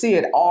necessarily see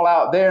it all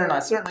out there, and I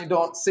certainly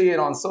don't see it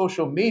on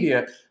social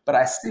media, but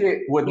I see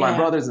it with my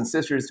brothers and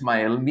sisters to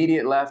my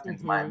immediate left and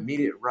to my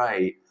immediate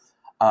right.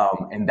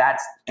 And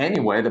that's,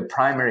 anyway, the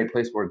primary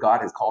place where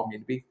God has called me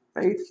to be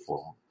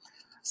faithful.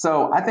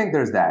 So I think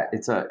there's that.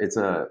 It's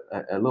a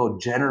little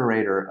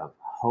generator of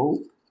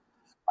hope.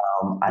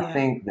 I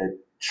think that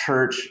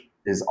church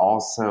is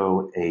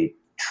also a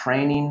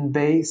training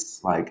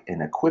base, like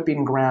an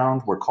equipping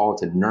ground. We're called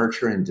to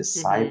nurture and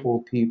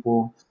disciple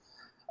people.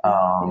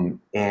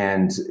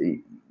 And,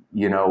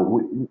 you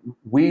know,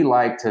 we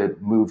like to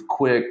move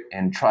quick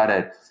and try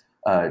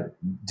to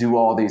do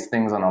all these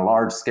things on a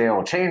large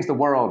scale, change the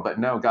world. But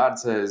no, God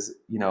says,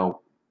 you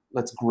know,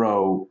 let's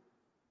grow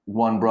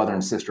one brother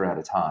and sister at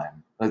a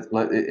time.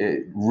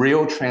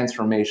 Real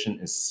transformation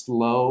is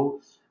slow,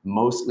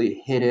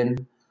 mostly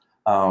hidden,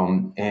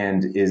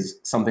 and is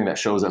something that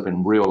shows up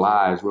in real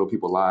lives, real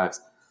people's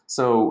lives.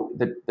 So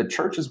the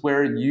church is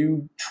where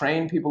you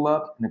train people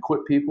up and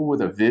equip people with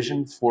a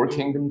vision for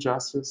kingdom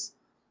justice,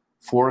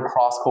 for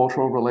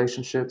cross-cultural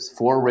relationships,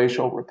 for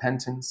racial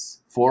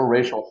repentance, for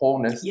racial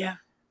wholeness. Yeah.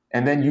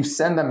 And then you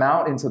send them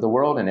out into the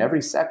world in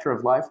every sector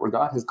of life where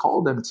God has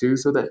called them to,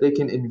 so that they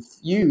can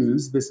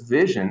infuse this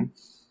vision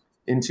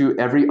into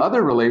every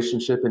other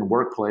relationship and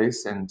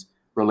workplace and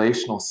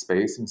relational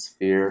space and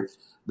sphere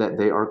that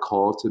they are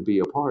called to be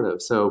a part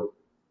of. So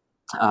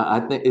I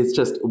think it's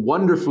just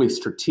wonderfully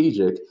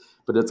strategic,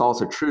 but it's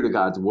also true to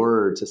God's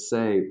word to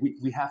say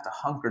we have to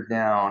hunker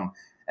down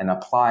and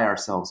apply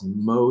ourselves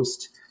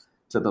most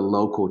to the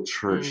local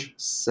church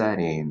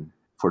setting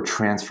for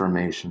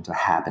transformation to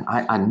happen.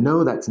 I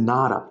know that's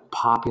not a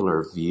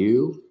popular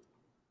view,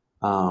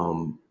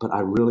 but I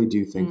really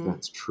do think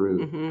that's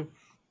true.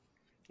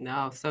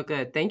 No, so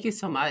good. Thank you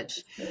so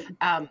much.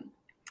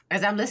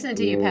 As I'm listening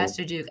to you,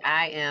 Pastor Duke,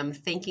 I am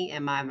thinking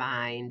in my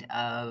mind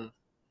of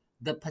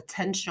the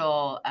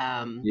potential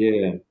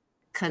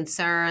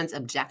concerns,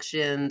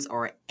 objections,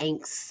 or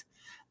angst,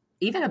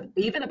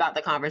 even about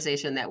the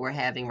conversation that we're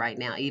having right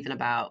now, even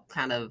about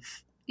kind of,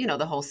 you know,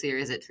 the whole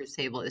series that Truth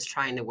Table is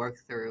trying to work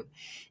through.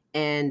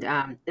 And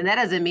that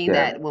doesn't mean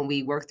that when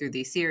we work through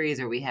these series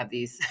or we have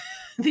these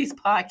these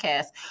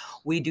podcasts,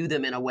 we do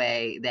them in a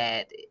way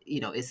that, you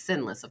know, is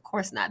sinless. Of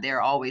course not. There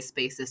are always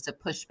spaces to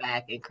push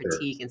back and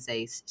critique and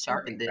say,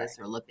 sharpen this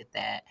or look at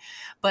that.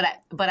 But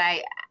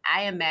I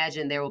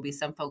imagine there will be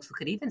some folks who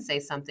could even say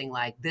something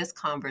like, this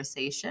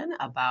conversation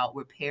about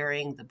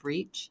repairing the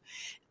breach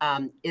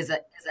is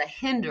a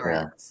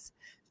hindrance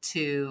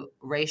to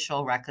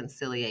racial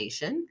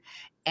reconciliation,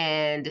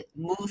 and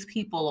moves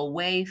people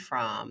away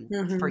from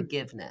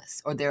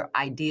forgiveness or their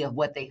idea of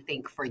what they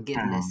think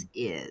forgiveness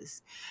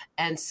is.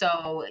 And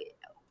so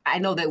I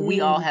know that we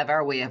all have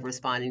our way of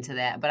responding to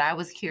that, but I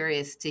was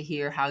curious to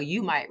hear how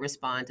you might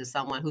respond to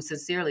someone who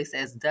sincerely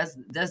says, does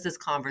this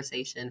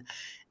conversation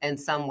in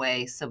some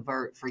way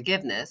subvert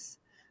forgiveness?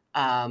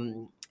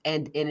 And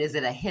is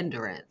it a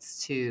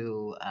hindrance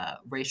to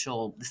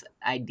this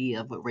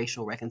idea of what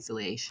racial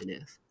reconciliation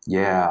is?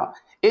 Yeah,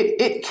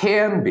 it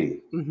can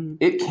be.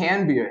 It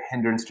can be a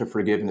hindrance to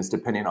forgiveness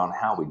depending on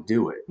how we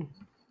do it.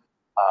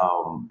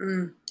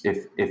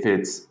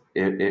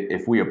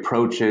 If we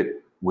approach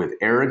it with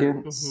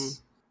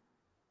arrogance,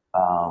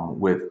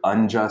 with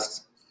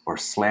unjust or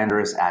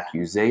slanderous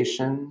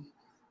accusation,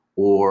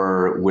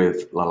 or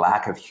with a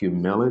lack of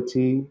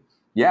humility,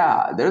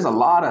 there's a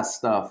lot of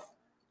stuff,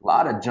 a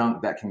lot of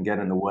junk that can get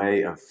in the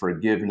way of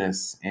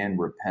forgiveness and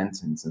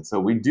repentance. And so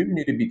we do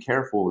need to be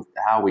careful with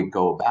how we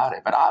go about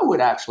it. But I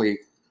would actually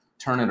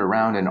turn it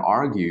around and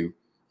argue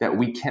that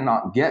we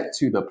cannot get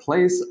to the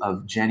place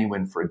of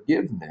genuine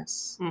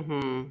forgiveness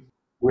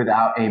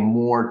without a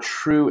more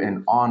true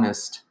and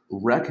honest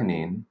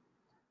reckoning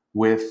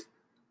with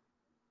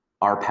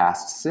our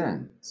past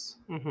sins.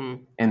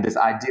 And this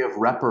idea of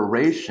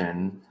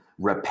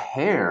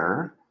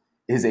repair,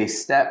 is a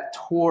step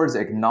towards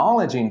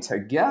acknowledging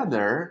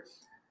together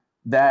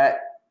that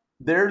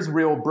there's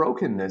real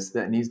brokenness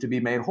that needs to be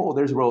made whole.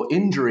 There's real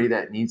injury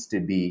that needs to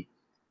be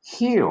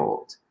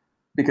healed.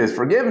 Because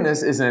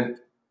forgiveness isn't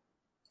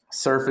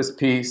surface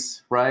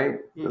peace, right?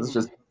 Let's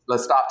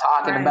stop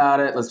talking about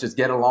it. Let's just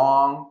get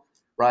along,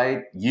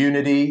 right?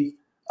 Unity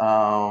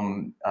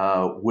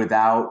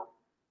without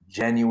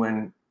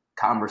genuine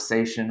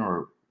conversation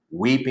or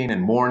weeping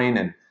and mourning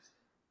and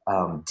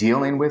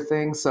dealing with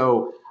things.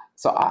 So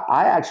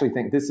I actually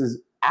think this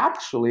is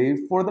actually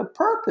for the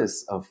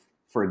purpose of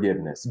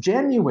forgiveness,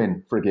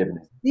 genuine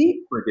forgiveness,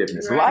 deep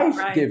forgiveness,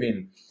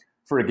 life-giving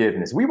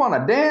forgiveness. We want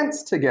to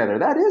dance together.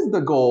 That is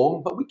the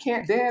goal, but we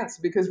can't dance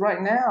because right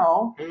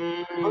now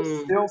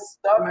we're still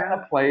stuck in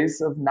a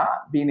place of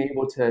not being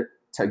able to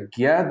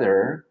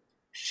together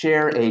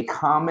share a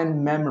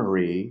common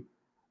memory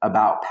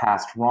about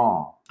past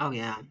wrong. Oh,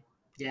 yeah.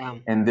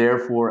 And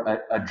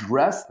therefore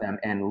address them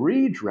and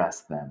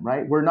redress them,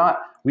 right?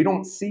 We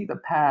don't see the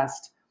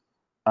past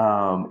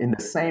in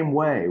the same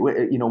way.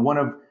 One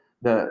of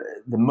the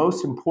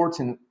most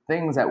important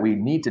things that we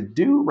need to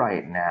do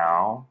right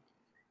now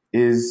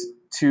is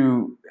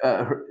to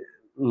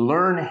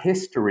learn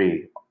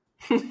history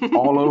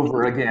all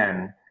over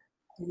again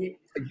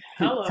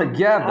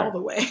together. All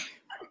the way.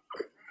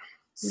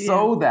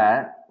 So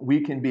that we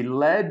can be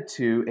led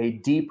to a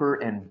deeper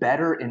and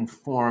better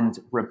informed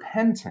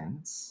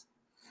repentance,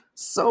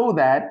 so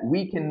that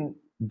we can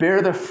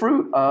bear the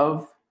fruit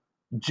of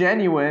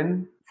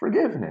genuine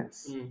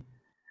forgiveness.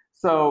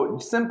 So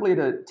simply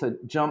to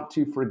jump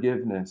to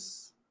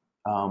forgiveness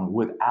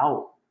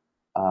without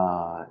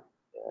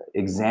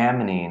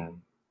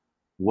examining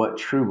what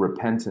true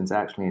repentance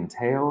actually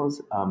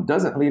entails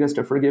doesn't lead us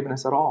to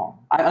forgiveness at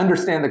all. I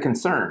understand the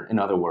concern, in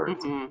other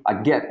words. I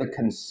get the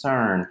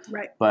concern,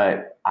 right.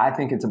 But I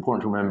think it's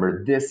important to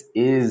remember this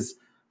is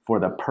for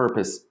the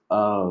purpose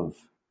of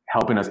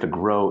helping us to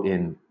grow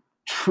in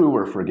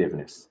truer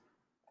forgiveness.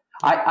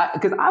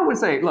 Because I would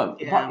say,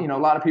 look, a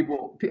lot of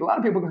people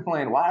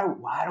complain.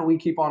 Why do we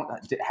keep on?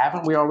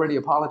 Haven't we already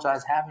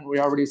apologized? Haven't we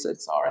already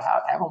said sorry?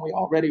 Haven't we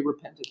already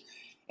repented?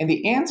 And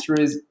the answer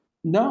is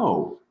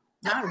no.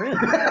 Not really.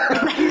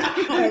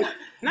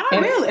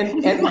 Really.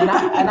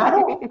 And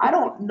I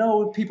don't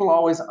know if people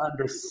always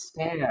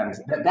understand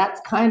that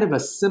that's kind of a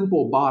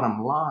simple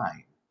bottom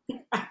line.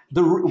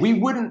 We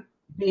wouldn't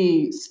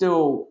be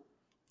still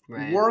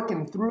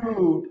working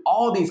through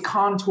all these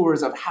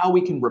contours of how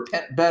we can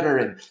repent better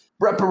and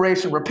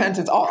reparation,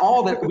 repentance,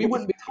 all that. We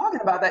wouldn't be talking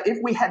about that if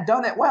we had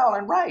done it well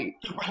and right.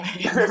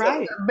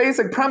 Right. The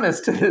basic premise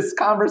to this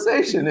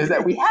conversation is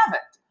that we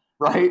haven't,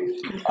 right?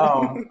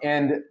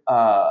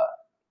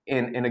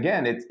 And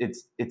again,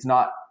 it's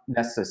not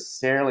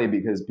necessarily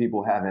because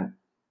people haven't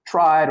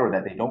tried or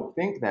that they don't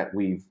think that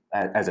we've,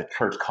 as a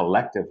church,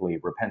 collectively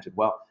repented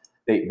well.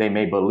 They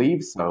may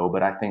believe so,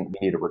 but I think we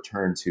need to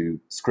return to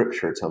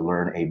Scripture to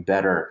learn a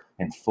better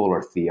and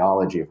fuller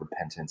theology of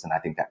repentance, and I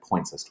think that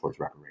points us towards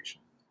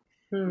reparation.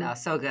 No,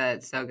 so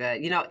good, so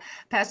good.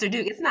 Pastor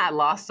Duke, it's not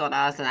lost on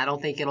us, and I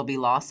don't think it'll be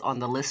lost on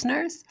the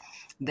listeners,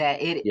 that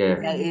it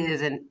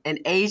is an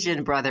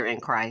Asian brother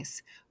in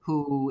Christ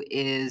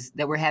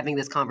that we're having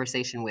this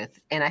conversation with.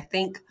 And I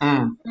think,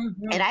 I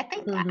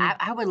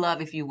would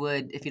love if you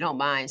don't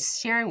mind,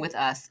 sharing with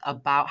us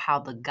about how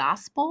the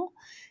gospel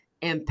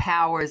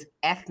empowers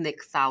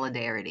ethnic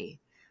solidarity,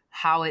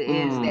 how it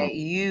is that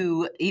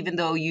you, even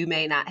though you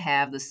may not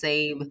have the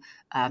same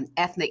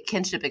ethnic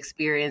kinship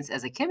experience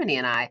as Ekemini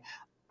and I,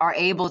 are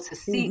able to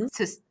see,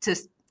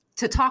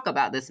 to talk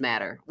about this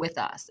matter with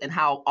us, and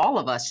how all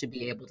of us should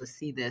be able to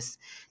see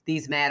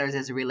these matters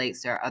as it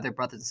relates to our other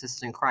brothers and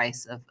sisters in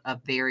Christ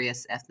of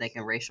various ethnic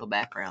and racial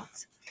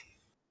backgrounds.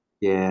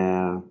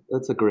 Yeah,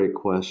 that's a great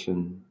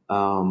question.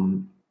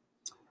 What's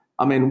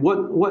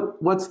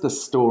the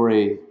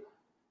story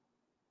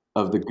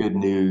of the good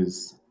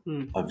news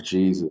of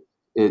Jesus?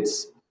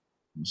 It's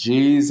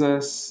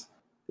Jesus,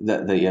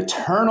 the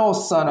eternal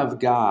Son of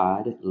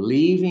God,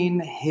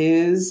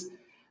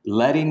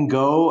 letting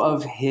go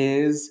of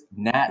his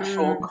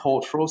natural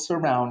cultural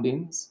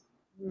surroundings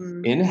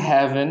in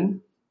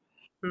heaven,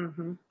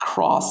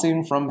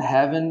 crossing from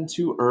heaven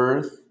to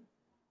earth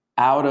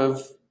out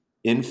of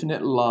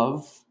infinite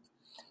love,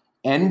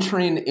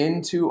 entering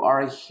into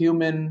our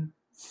human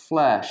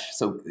flesh,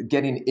 so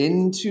getting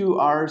into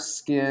our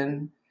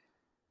skin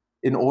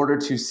in order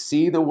to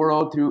see the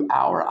world through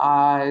our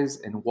eyes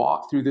and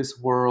walk through this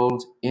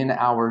world in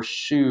our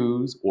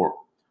shoes or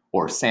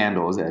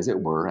sandals, as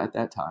it were at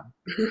that time,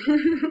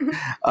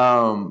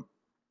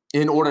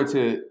 in order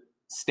to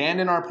stand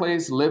in our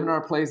place, live in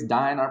our place,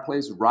 die in our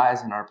place,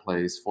 rise in our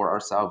place for our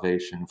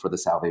salvation, for the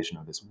salvation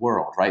of this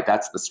world, right?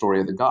 That's the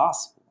story of the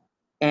gospel.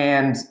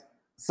 And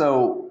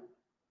so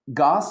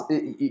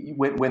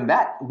when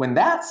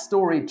that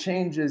story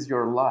changes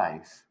your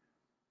life,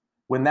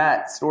 when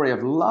that story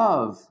of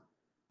love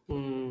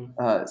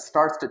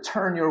starts to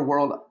turn your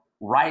world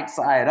right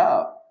side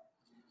up,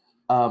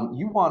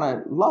 you want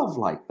to love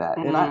like that.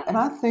 And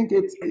I think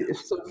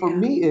for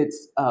me,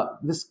 it's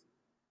this,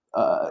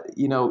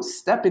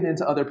 stepping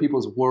into other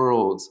people's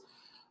worlds,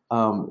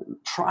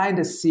 trying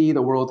to see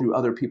the world through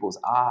other people's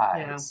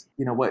eyes.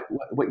 Yeah.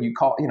 What you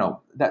call,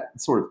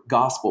 that sort of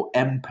gospel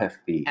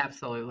empathy.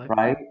 Absolutely.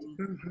 Right.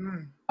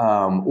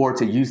 Or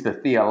to use the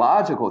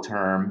theological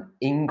term,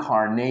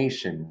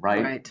 incarnation,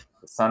 right?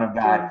 The Son of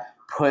God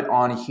put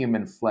on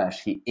human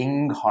flesh. He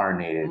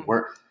incarnated.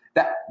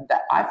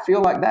 I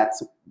feel like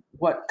that's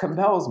what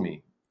compels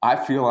me. I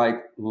feel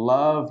like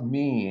love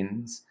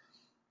means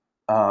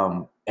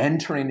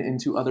entering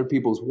into other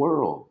people's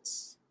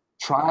worlds,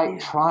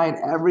 trying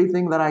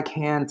everything that I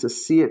can to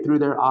see it through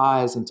their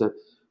eyes and to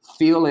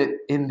feel it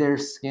in their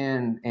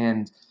skin,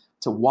 and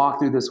to walk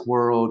through this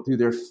world through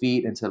their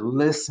feet, and to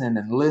listen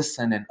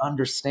and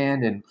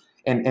understand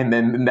and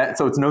then that.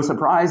 So it's no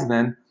surprise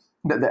then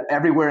that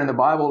everywhere in the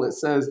Bible it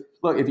says,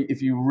 look,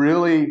 if you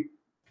really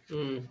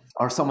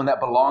are someone that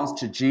belongs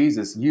to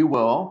Jesus, you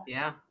will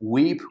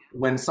weep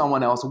when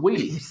someone else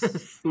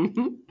weeps.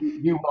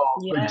 You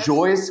will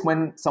rejoice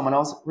when someone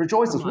else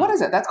rejoices. What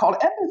is it? That's called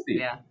empathy.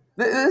 Yeah.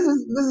 This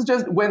is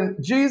just when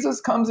Jesus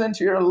comes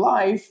into your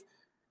life,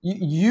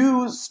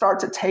 you start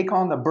to take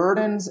on the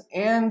burdens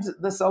and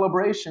the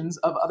celebrations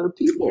of other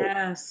people.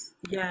 Yes.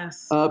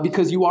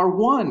 Because you are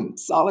one.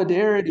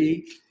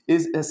 Solidarity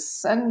is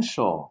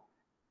essential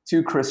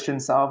to Christian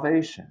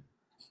salvation.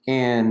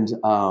 And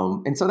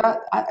so that,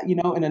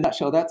 in a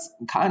nutshell, that's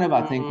kind of,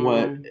 I think,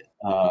 what,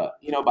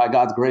 by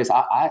God's grace,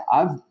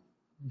 I've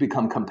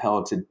become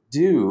compelled to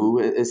do,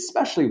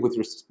 especially with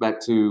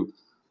respect to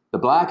the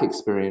Black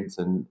experience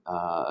and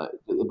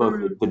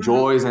both the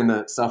joys and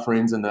the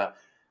sufferings and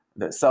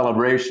the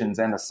celebrations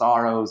and the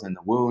sorrows and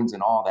the wounds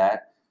and all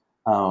that.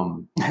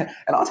 And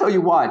I'll tell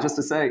you why, just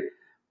to say,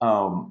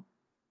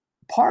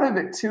 part of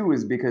it too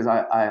is because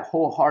I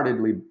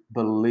wholeheartedly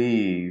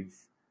believe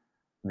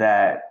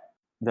that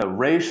the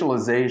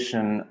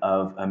racialization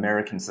of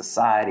American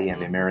society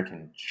and the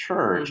American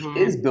church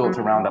is built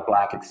around the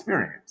Black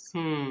experience.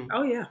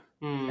 Oh, yeah.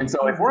 And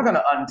so if we're going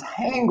to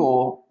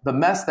untangle the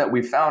mess that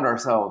we found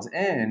ourselves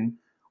in,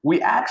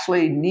 we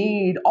actually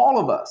need all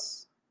of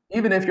us.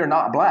 Even if you're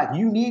not Black,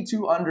 you need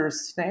to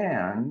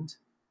understand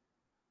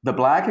the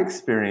Black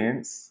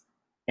experience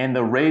and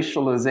the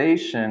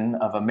racialization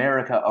of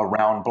America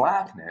around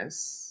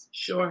Blackness.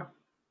 Sure.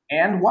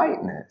 And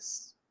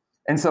whiteness.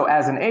 And so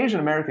as an Asian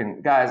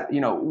American, guys,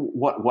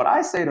 what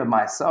I say to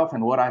myself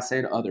and what I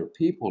say to other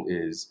people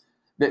is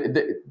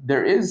that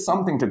there is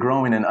something to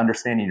growing and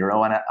understanding your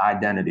own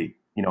identity,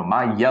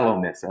 my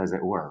yellowness, as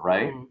it were,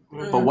 right?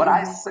 But what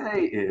I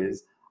say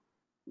is,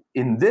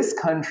 in this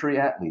country,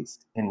 at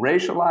least, in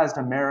racialized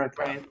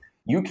America,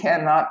 you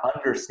cannot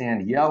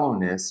understand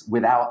yellowness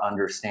without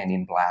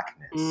understanding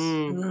Blackness.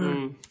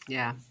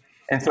 Yeah.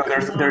 And so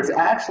there's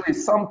actually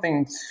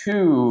something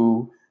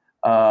to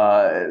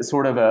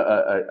sort of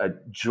a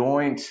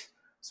joint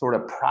sort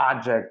of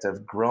project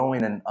of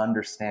growing and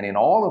understanding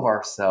all of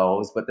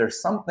ourselves, but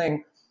there's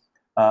something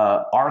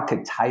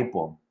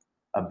archetypal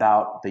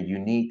about the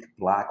unique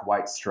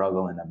Black-white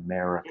struggle in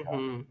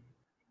America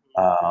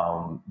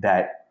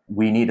that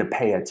we need to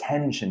pay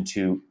attention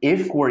to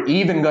if we're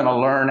even going to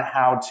learn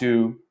how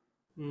to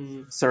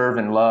serve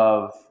and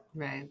love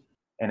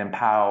and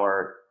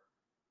empower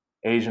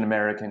Asian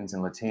Americans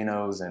and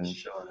Latinos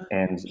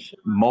and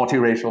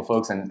multiracial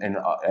folks and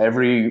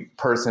every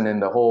person in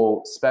the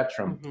whole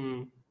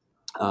spectrum.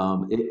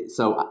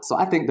 So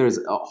I think there's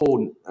a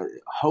whole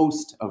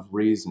host of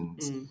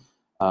reasons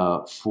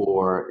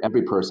for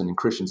every person, and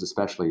Christians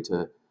especially,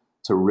 to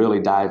really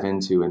dive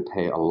into and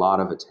pay a lot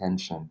of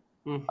attention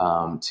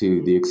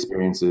to the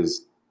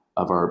experiences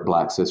of our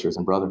Black sisters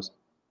and brothers.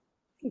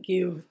 Thank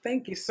you.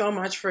 Thank you so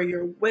much for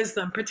your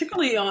wisdom,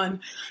 particularly on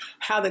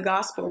how the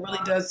gospel really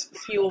does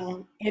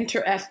fuel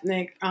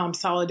interethnic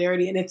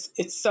solidarity. And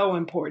it's so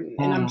important.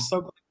 And I'm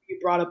so glad you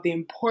brought up the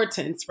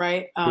importance,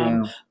 right, of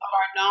our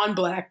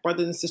non-Black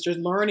brothers and sisters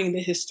learning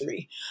the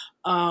history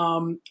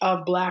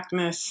of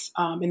Blackness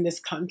in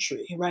this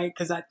country, right?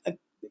 Because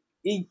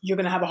you're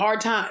going to have a hard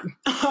time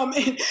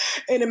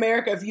in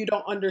America if you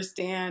don't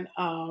understand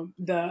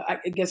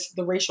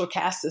the racial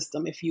caste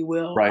system, if you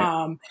will.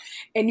 Right.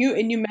 And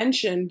you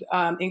mentioned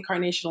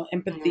incarnational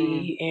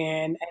empathy,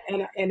 and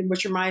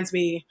which reminds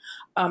me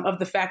of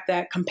the fact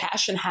that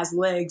compassion has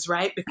legs,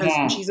 right?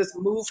 Because Jesus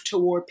moved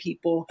toward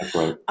people. That's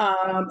right.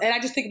 And I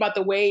just think about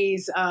the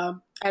ways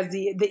as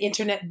the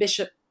internet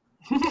bishop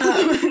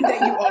that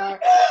you are.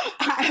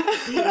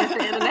 He is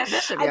the internet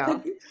bishop,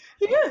 y'all.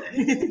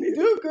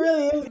 Duke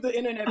really is the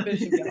internet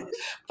bishop, y'all.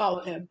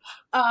 Follow him.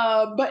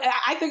 But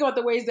I think about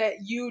the ways that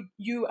you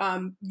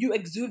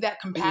exude that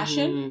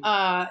compassion,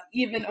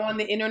 even on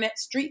the internet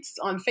streets,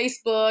 on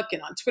Facebook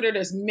and on Twitter.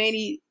 There's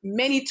many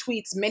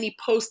tweets, many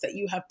posts that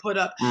you have put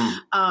up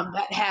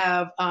that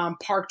have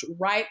parked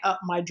right up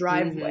my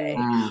driveway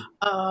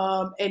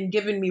and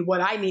given me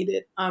what I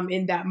needed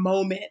in that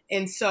moment.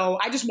 And so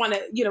I just want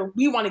to,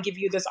 we want to give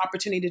you this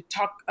opportunity to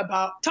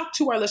talk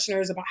to our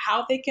listeners about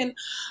how they can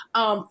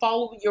follow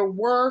your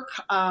work.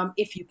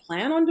 If you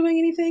plan on doing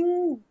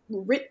anything,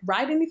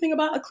 write anything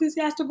about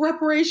ecclesiastical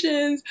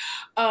reparations,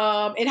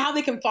 and how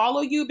they can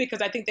follow you,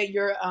 because I think that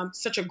you're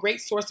such a great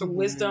source of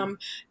wisdom,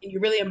 and you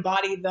really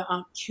embody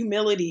the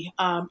humility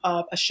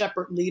of a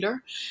shepherd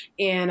leader.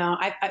 And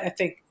I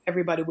think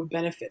everybody would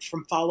benefit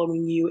from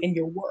following you in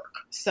your work.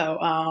 So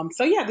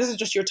yeah, this is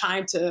just your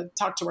time to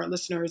talk to our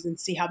listeners and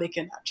see how they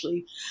can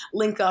actually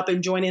link up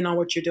and join in on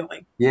what you're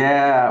doing.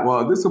 Yeah,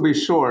 well, this will be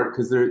short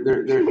because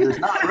there's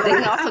not really.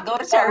 They can also go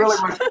to church. Not really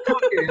much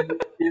cooking,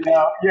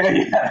 Yeah,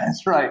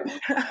 that's right.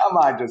 I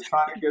might just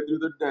trying to get through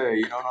the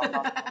day,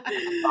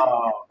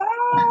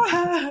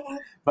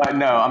 But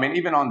no, I mean,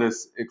 even on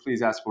this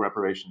ecclesiastical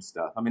reparation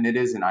stuff, I mean, it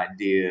is an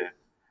idea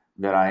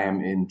that I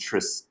am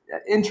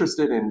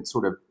interested in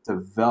sort of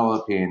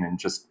developing and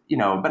just,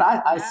 but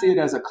I see it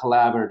as a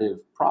collaborative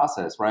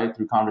process, right?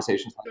 Through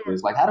conversations like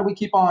this. Like, how do we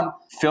keep on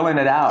filling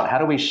it out? How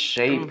do we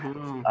shape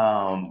kind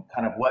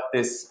of what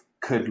this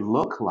could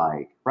look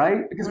like,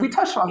 right? Because we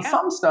touched on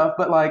some stuff,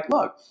 but like,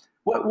 look,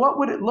 what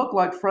would it look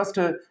like for us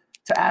to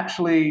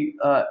actually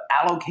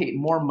allocate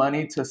more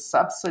money to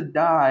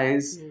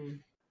subsidize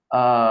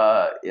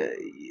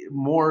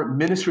more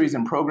ministries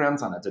and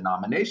programs on a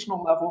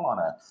denominational level, on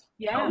a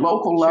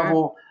local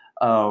level,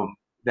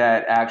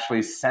 that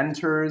actually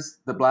centers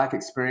the Black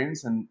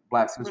experience and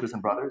Black sisters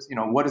and brothers?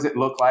 What does it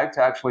look like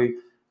to actually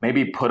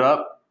maybe put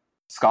up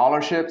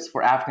scholarships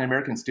for African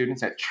American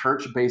students at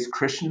church-based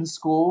Christian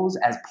schools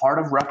as part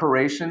of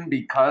reparation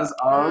because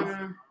of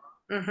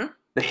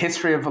the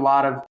history of a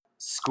lot of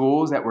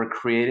schools that were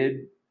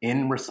created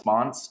in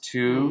response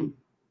to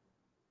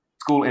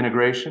school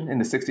integration in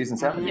the 60s and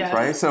 70s, Yes.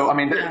 right? So, I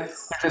mean,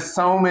 there's just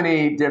so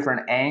many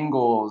different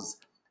angles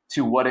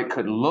to what it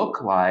could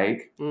look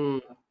like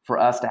for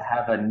us to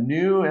have a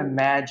new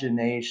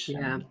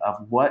imagination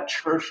of what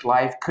church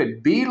life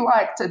could be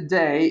like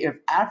today if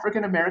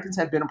African Americans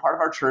had been a part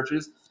of our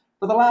churches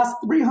for the last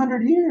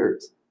 300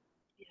 years.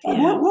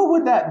 Yeah. What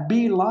would that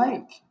be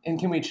like? And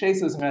can we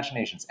chase those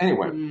imaginations?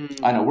 Anyway,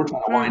 I know we're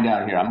trying to wind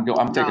down here. I'm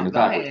taking the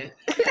backwards.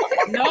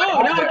 No,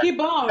 keep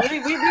on.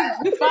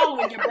 We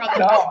following you, brother.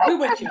 No, we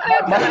with you.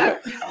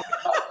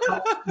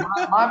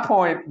 My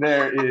point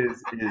there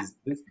is this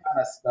kind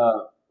of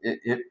stuff.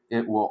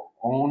 It will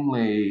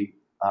only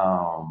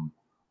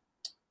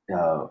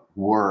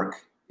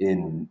work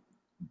in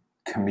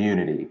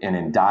community and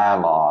in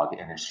dialogue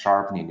and in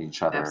sharpening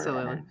each other.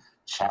 Absolutely. And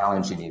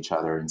challenging each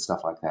other and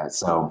stuff like that.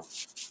 So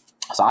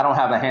I don't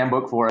have a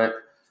handbook for it.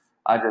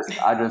 I just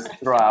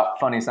throw out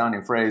funny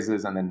sounding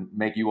phrases and then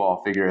make you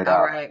all figure it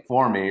out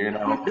for me, you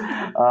know.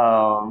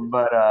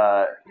 But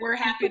we're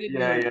happy to do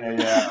it.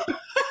 Yeah.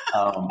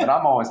 But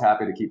I'm always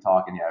happy to keep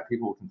talking. Yeah,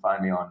 people can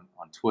find me on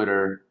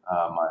Twitter.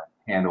 My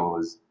handle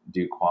is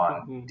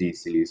Dukwon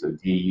DC, so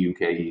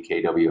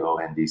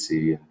DUKEKWON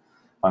DC, and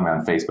find me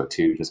on Facebook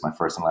too. Just my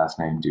first and last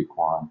name,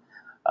 Dukwon.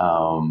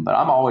 But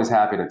I'm always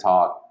happy to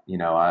talk. You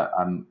know,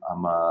 I'm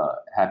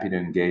happy to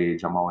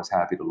engage. I'm always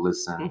happy to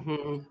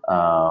listen,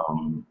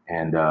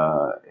 and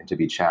to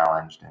be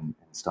challenged and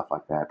stuff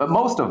like that. But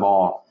most of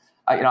all,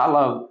 I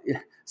love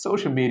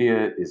social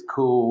media is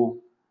cool,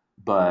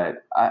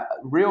 but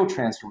real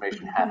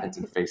transformation happens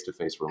in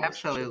face-to-face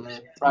relationships. Absolutely,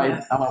 right?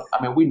 Yes. I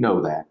mean, we know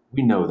that.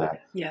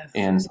 Yes.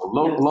 And so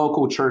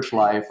local church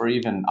life, or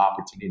even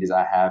opportunities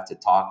I have to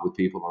talk with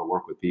people or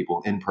work with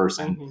people in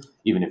person,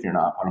 even if you're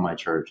not part of my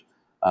church.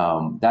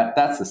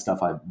 That's the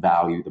stuff I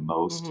value the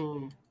most,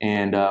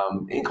 and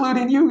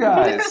including you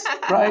guys,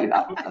 right?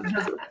 I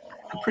just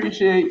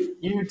appreciate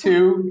you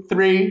 2,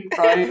 3,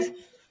 right?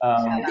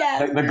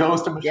 The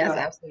ghost of Michelle. Yes,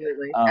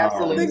 absolutely,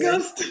 absolutely. The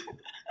ghost.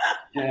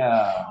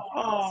 Yeah.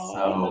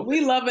 So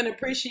we love and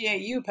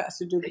appreciate you,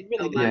 Pastor Duke. We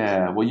really do.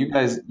 Yeah. Well, you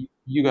guys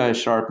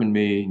sharpen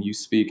me, and you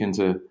speak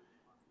into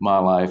my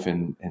life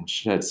and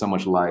shed so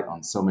much light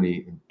on so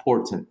many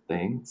important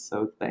things.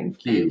 So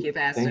thank you. Thank you,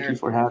 Pastor. Thank you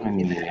for having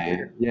me.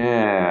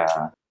 Yeah.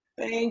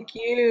 Thank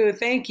you,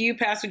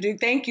 Pastor Duke.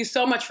 Thank you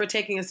so much for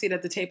taking a seat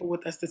at the table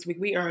with us this week.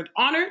 We are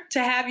honored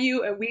to have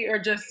you, and we are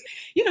just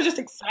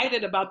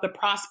excited about the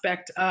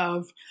prospect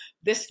of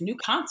this new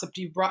concept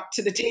you brought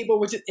to the table,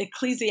 which is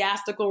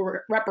ecclesiastical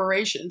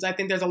reparations. I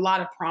think there's a lot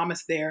of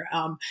promise there,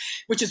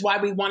 which is why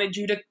we wanted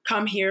you to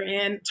come here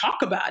and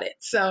talk about it.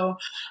 So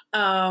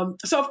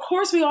of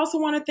course, we also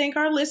want to thank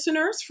our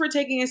listeners for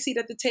taking a seat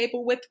at the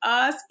table with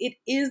us. It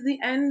is the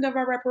end of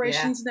our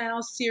Reparations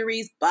Now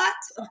series, but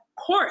of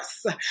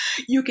course,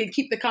 you can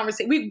keep the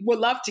conversation. We would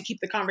love to keep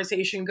the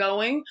conversation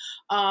going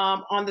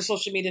on the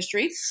social media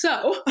streets.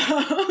 So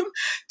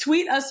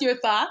tweet us your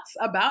thoughts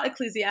about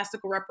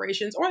ecclesiastical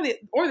reparations or the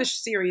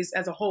series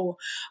as a whole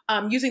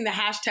using the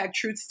hashtag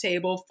Truths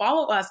Table.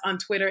 Follow us on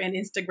Twitter and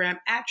Instagram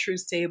at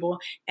Truths Table,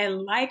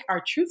 and like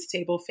our Truths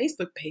Table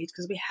Facebook page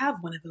because we have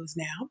one of those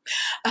now.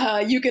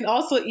 You can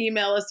also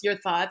email us your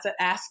thoughts at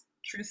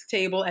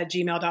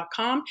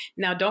asktruthstable@gmail.com.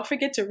 Now, don't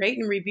forget to rate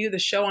and review the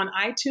show on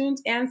iTunes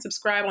and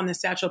subscribe on the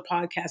Satchel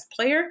Podcast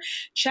Player.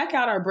 Check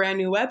out our brand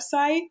new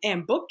website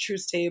and book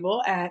Truths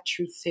Table at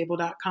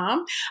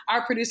truthstable.com.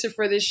 Our producer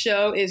for this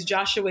show is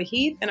Joshua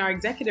Heath, and our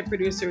executive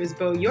producer is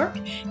Bo York.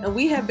 And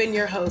we have been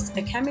your hosts,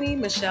 Ekemini,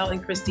 Michelle,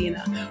 and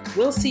Christina.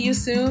 We'll see you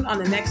soon on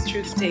the next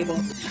Truths Table.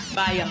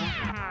 Bye, y'all.